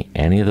give me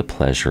any of the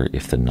pleasure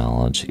if the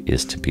knowledge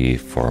is to be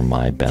for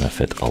my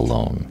benefit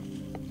alone.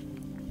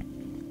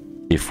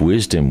 If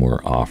wisdom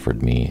were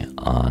offered me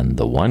on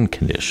the one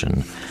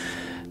condition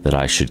that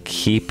I should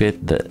keep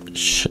it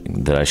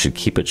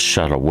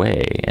shut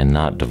away and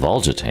not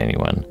divulge it to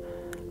anyone,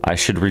 I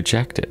should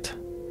reject it.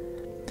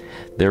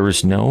 There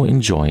is no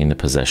enjoying the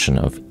possession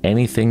of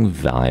anything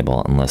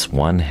valuable unless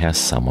one has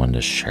someone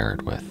to share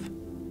it with.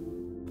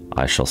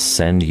 I shall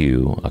send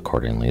you,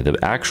 accordingly, the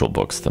actual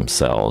books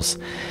themselves,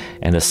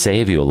 and to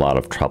save you a lot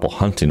of trouble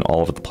hunting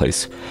all over the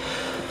place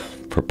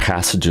for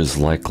passages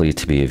likely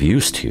to be of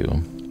use to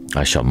you,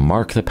 I shall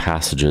mark the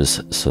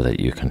passages so that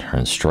you can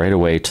turn straight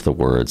away to the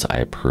words I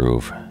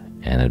approve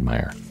and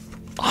admire.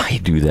 I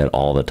do that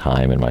all the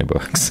time in my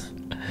books.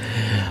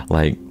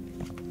 Like,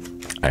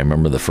 I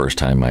remember the first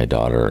time my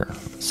daughter,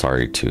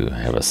 sorry to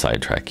have a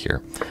sidetrack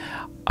here,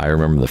 I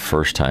remember the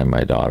first time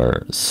my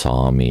daughter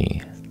saw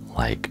me,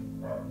 like,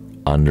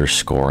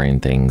 underscoring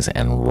things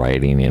and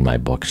writing in my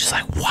book. She's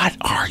like, "What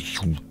are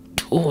you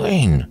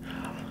doing?"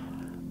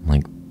 I'm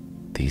like,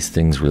 these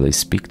things really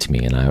speak to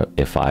me, and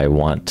if I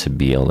want to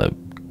be able to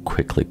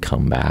quickly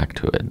come back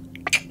to it,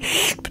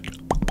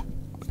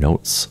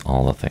 notes,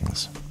 all the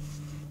things.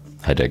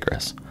 I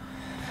digress.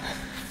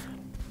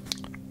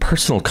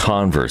 Personal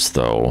converse,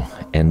 though,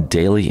 and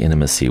daily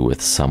intimacy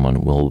with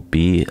someone will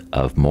be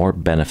of more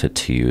benefit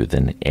to you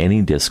than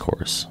any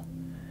discourse.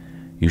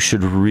 You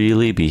should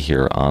really be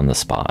here on the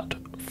spot.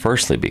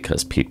 Firstly,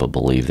 because people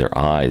believe their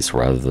eyes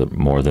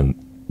more than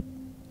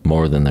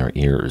their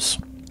ears.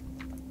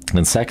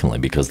 And secondly,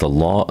 because the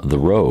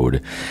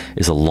road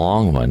is a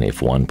long one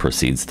if one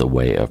proceeds the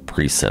way of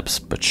precepts,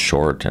 but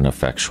short and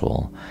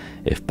effectual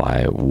if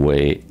by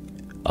way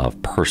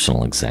of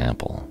personal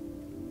example.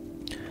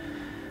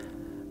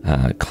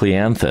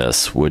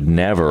 Cleanthes would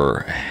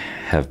never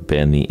have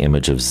been the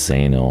image of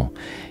Zeno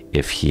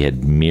if he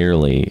had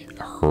merely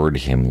heard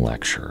him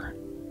lecture.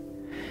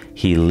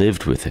 He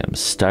lived with him,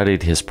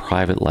 studied his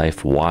private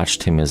life,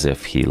 watched him as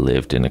if he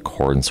lived in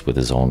accordance with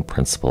his own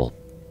principle.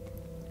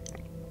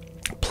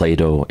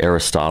 Plato,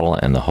 Aristotle,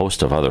 and the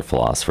host of other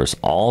philosophers,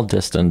 all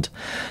destined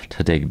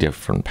to take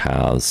different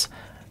paths,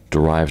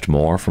 derived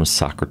more from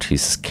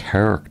Socrates'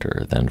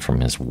 character than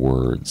from his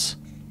words.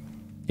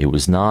 It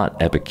was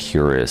not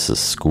Epicurus'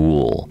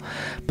 school,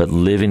 but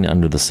living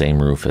under the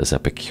same roof as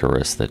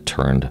Epicurus that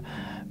turned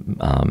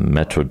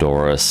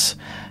Metrodorus,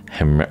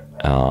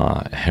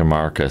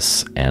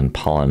 Hermarchus, and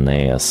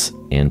Polonius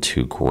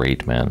into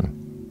great men.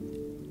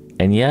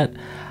 And yet,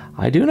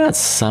 I do not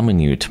summon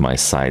you to my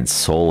side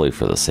solely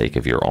for the sake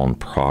of your own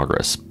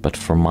progress, but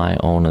for my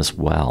own as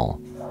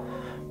well,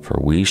 for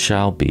we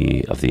shall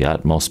be of the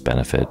utmost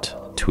benefit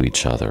to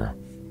each other.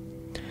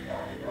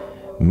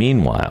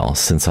 Meanwhile,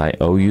 since I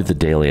owe you the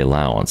daily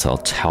allowance, I'll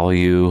tell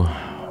you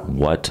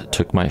what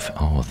took my...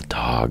 Oh, the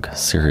dog.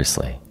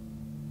 Seriously.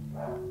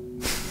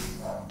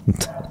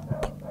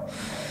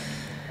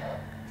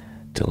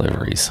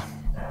 Deliveries.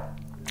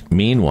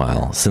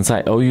 Meanwhile, since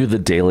I owe you the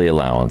daily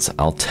allowance,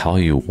 I'll tell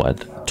you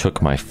what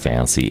took my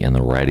fancy in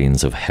the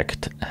writings of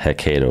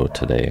Hecate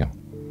today.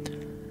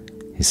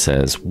 He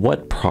says,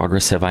 "What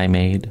progress have I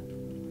made?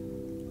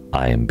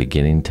 I am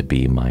beginning to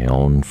be my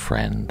own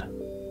friend."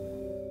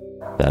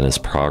 That is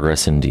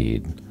progress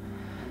indeed.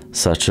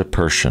 Such a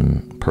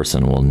person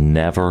will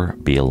never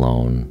be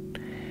alone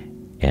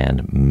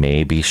and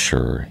may be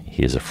sure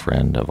he is a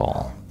friend of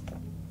all.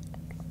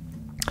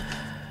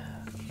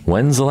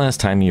 When's the last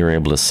time you were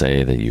able to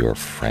say that you're a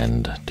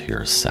friend to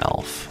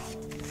yourself?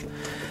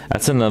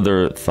 That's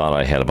another thought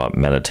I had about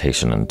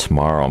meditation, and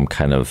tomorrow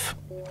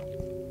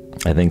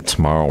I think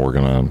tomorrow we're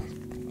going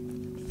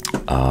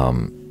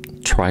to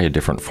try a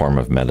different form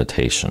of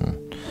meditation.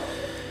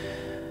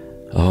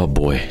 Oh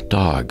boy,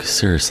 dog,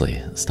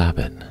 seriously, stop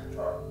it.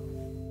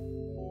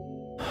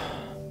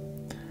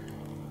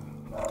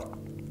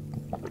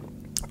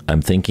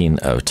 I'm thinking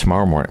of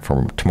tomorrow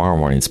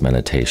morning's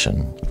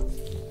meditation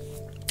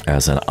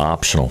as an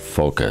optional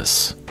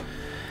focus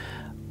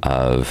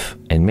of,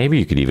 and maybe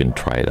you could even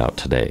try it out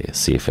today,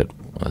 see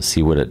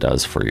what it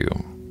does for you.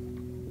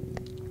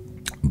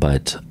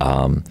 But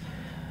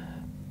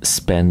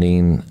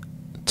spending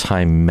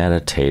time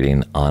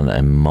meditating on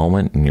a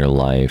moment in your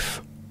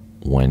life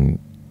when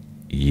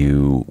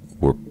you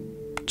were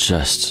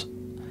just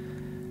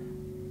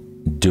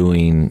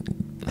doing,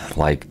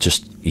 like,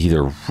 just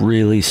either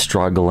really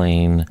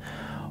struggling,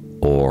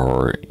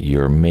 or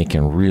you're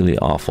making really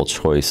awful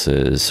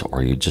choices,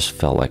 or you just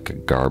felt like a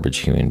garbage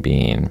human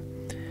being.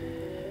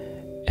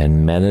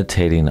 And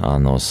meditating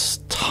on those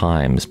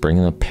times,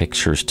 bringing the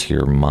pictures to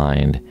your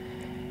mind,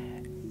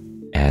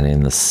 and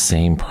in the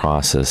same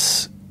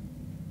process,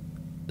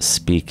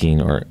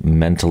 speaking or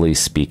mentally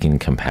speaking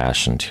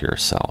compassion to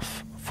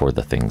yourself for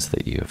the things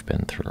that you have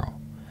been through.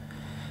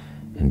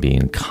 And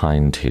being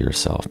kind to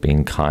yourself,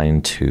 being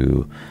kind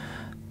to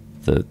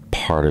the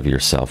part of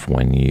yourself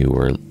when you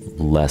were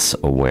less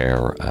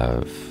aware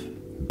of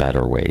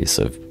better ways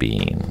of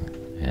being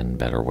and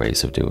better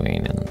ways of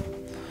doing. And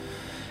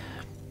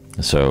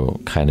so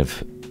kind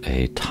of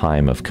a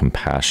time of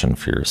compassion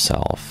for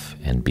yourself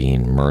and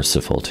being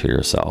merciful to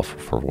yourself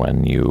for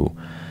when you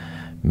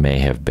may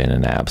have been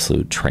an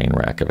absolute train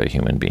wreck of a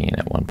human being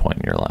at one point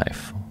in your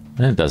life.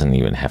 And it doesn't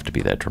even have to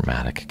be that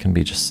dramatic. It can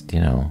be just,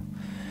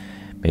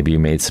 maybe you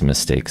made some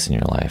mistakes in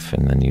your life,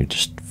 and then you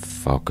just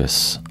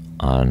focus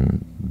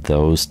on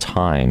those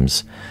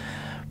times,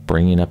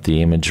 bringing up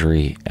the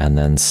imagery and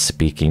then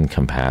speaking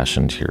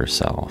compassion to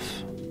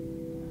yourself.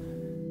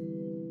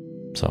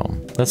 So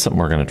that's something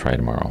we're going to try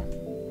tomorrow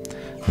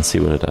and see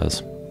what it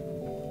does.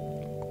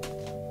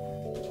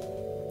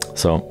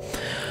 So,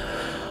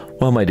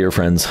 well, my dear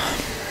friends,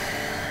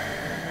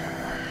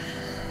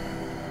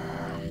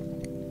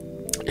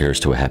 here's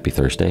to a happy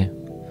Thursday.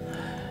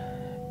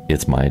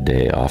 It's my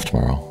day off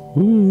tomorrow.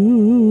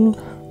 Woo.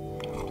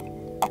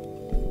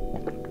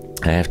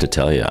 I have to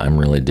tell you, I'm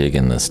really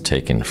digging this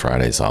taking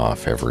Fridays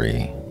off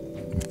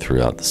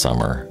throughout the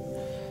summer.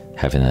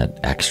 Having that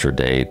extra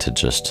day to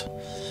just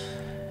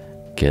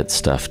get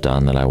stuff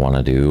done that I want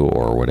to do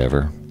or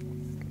whatever.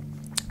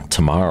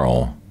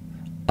 Tomorrow,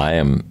 I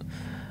am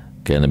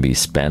going to be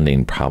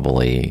spending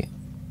probably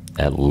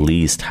at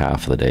least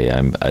half of the day.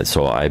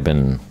 I've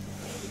been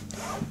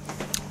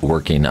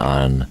working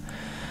on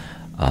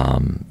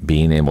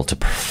being able to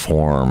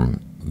perform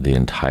the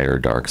entire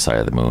Dark Side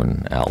of the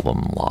Moon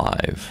album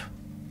live.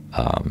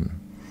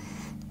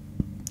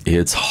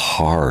 It's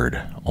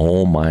hard.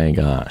 Oh my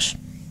gosh.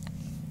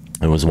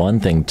 It was one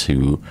thing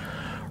to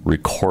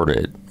record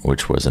it,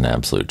 which was an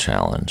absolute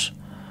challenge.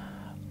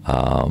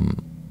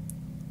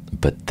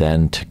 But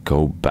then to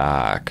go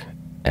back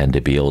and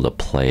to be able to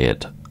play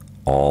it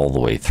all the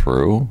way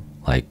through,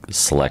 like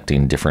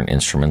selecting different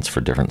instruments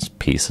for different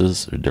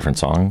pieces or different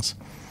songs.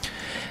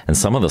 And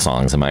some of the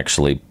songs I'm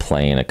actually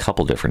playing a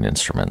couple different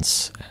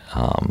instruments,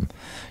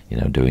 you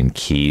know, doing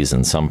keys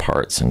in some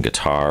parts and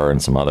guitar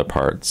in some other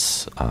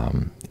parts.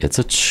 It's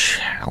a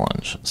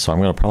challenge. So I'm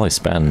going to probably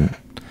spend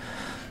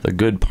the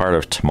good part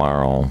of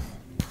tomorrow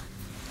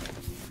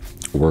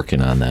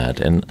working on that.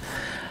 And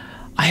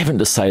I haven't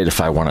decided if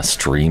I want to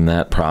stream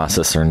that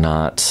process or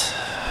not.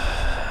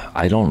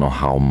 I don't know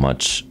how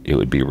much it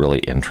would be really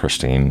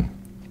interesting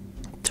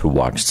to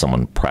watch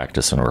someone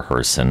practice and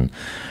rehearse and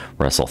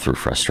wrestle through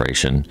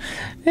frustration.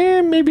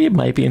 And maybe it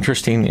might be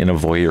interesting in a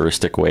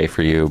voyeuristic way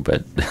for you,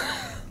 but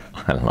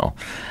I don't know.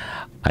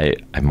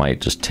 I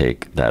might just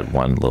take that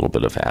one little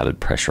bit of added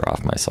pressure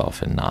off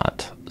myself and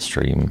not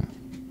stream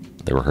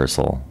the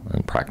rehearsal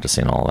and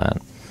practicing all that.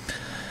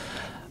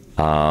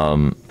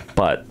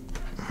 But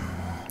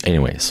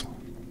anyways,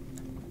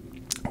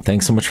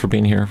 thanks so much for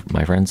being here,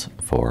 my friends,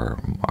 for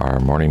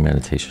our morning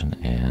meditation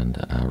and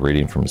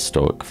reading from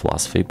Stoic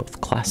philosophy,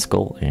 both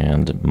classical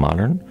and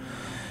modern.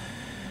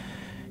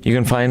 You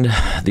can find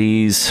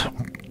these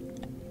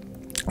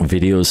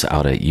videos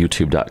out at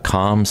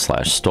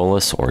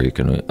youtube.com/Stolas, or you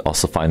can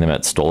also find them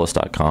at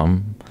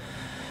stolas.com.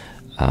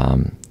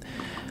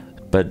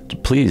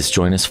 But please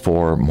join us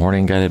for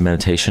morning guided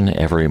meditation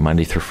every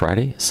Monday through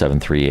Friday,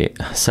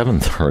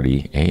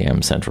 7:30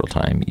 a.m. Central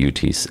Time,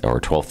 UTC,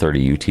 or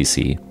 12:30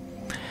 UTC.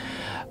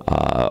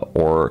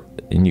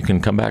 And you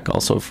can come back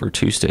also for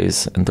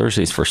Tuesdays and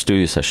Thursdays for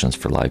studio sessions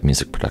for live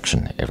music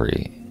production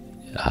every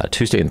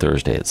Tuesday and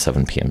Thursday at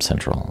 7 p.m.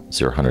 Central,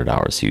 0000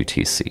 hours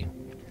UTC.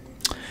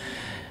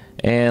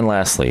 And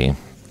lastly,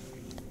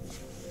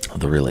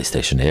 the Relay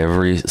Station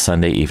every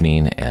Sunday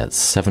evening at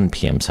 7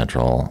 p.m.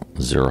 Central,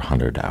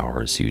 0000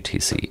 hours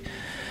UTC.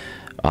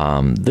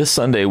 This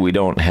Sunday, we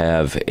don't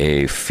have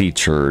a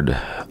featured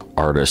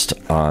artist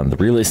on the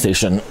Relay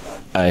Station.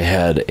 I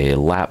had a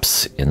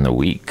lapse in the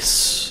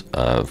weeks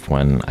of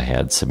when I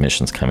had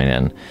submissions coming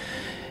in,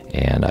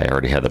 and I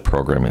already had the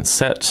programming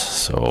set,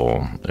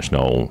 so there's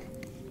no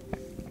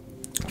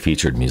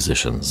featured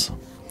musicians.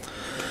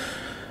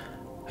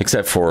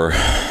 Except for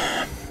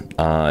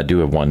I do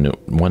have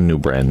one new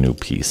brand new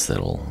piece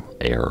that'll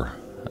air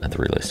at the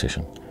Relay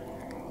Station.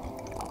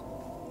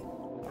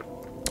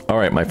 All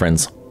right, my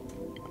friends,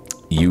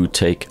 you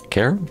take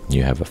care.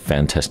 You have a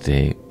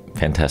fantastic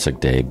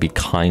day. Be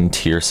kind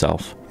to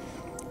yourself.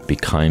 Be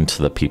kind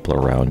to the people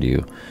around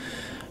you.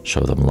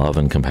 Show them love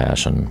and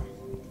compassion,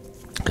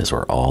 because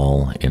we're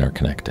all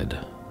interconnected,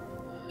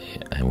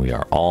 and we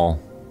are all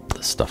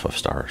the stuff of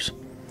stars.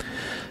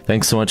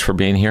 Thanks so much for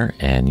being here,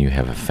 and you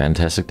have a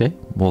fantastic day.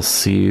 We'll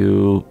see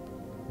you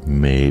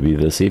maybe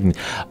this evening.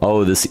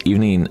 Oh, this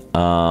evening,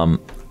 I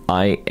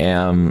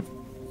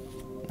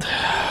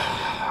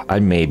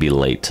may be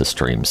late to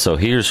stream. So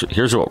here's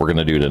what we're going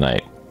to do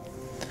tonight.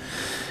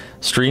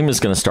 Stream is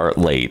going to start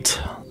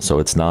late, so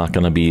it's not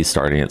going to be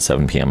starting at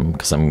 7 p.m.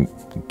 because I'm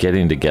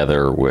getting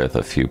together with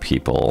a few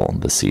people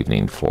this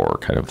evening for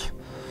kind of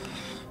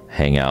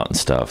hang out and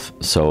stuff.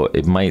 So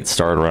it might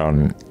start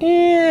around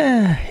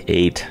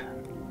 8,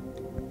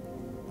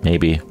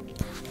 maybe.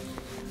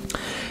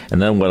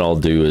 And then what I'll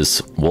do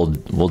is we'll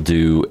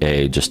do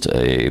just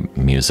a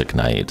music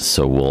night.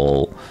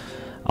 So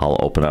I'll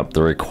open up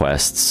the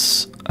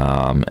requests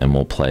and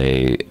we'll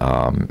play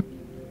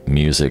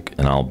music,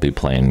 and I'll be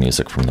playing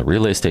music from the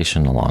Relay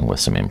Station along with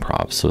some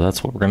improv. So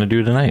that's what we're going to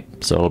do tonight.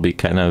 So it'll be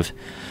kind of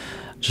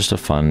just a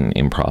fun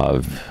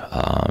improv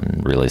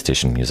Relay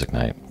Station music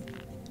night.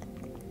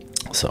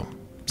 So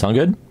sound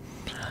good?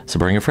 So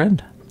bring a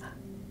friend.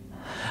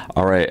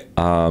 All right.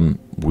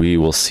 We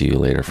will see you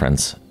later,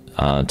 friends.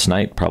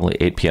 Tonight, probably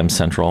 8 p.m.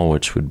 Central,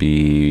 which would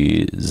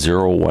be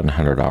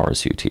 0100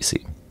 hours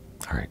UTC.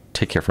 All right.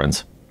 Take care,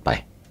 friends.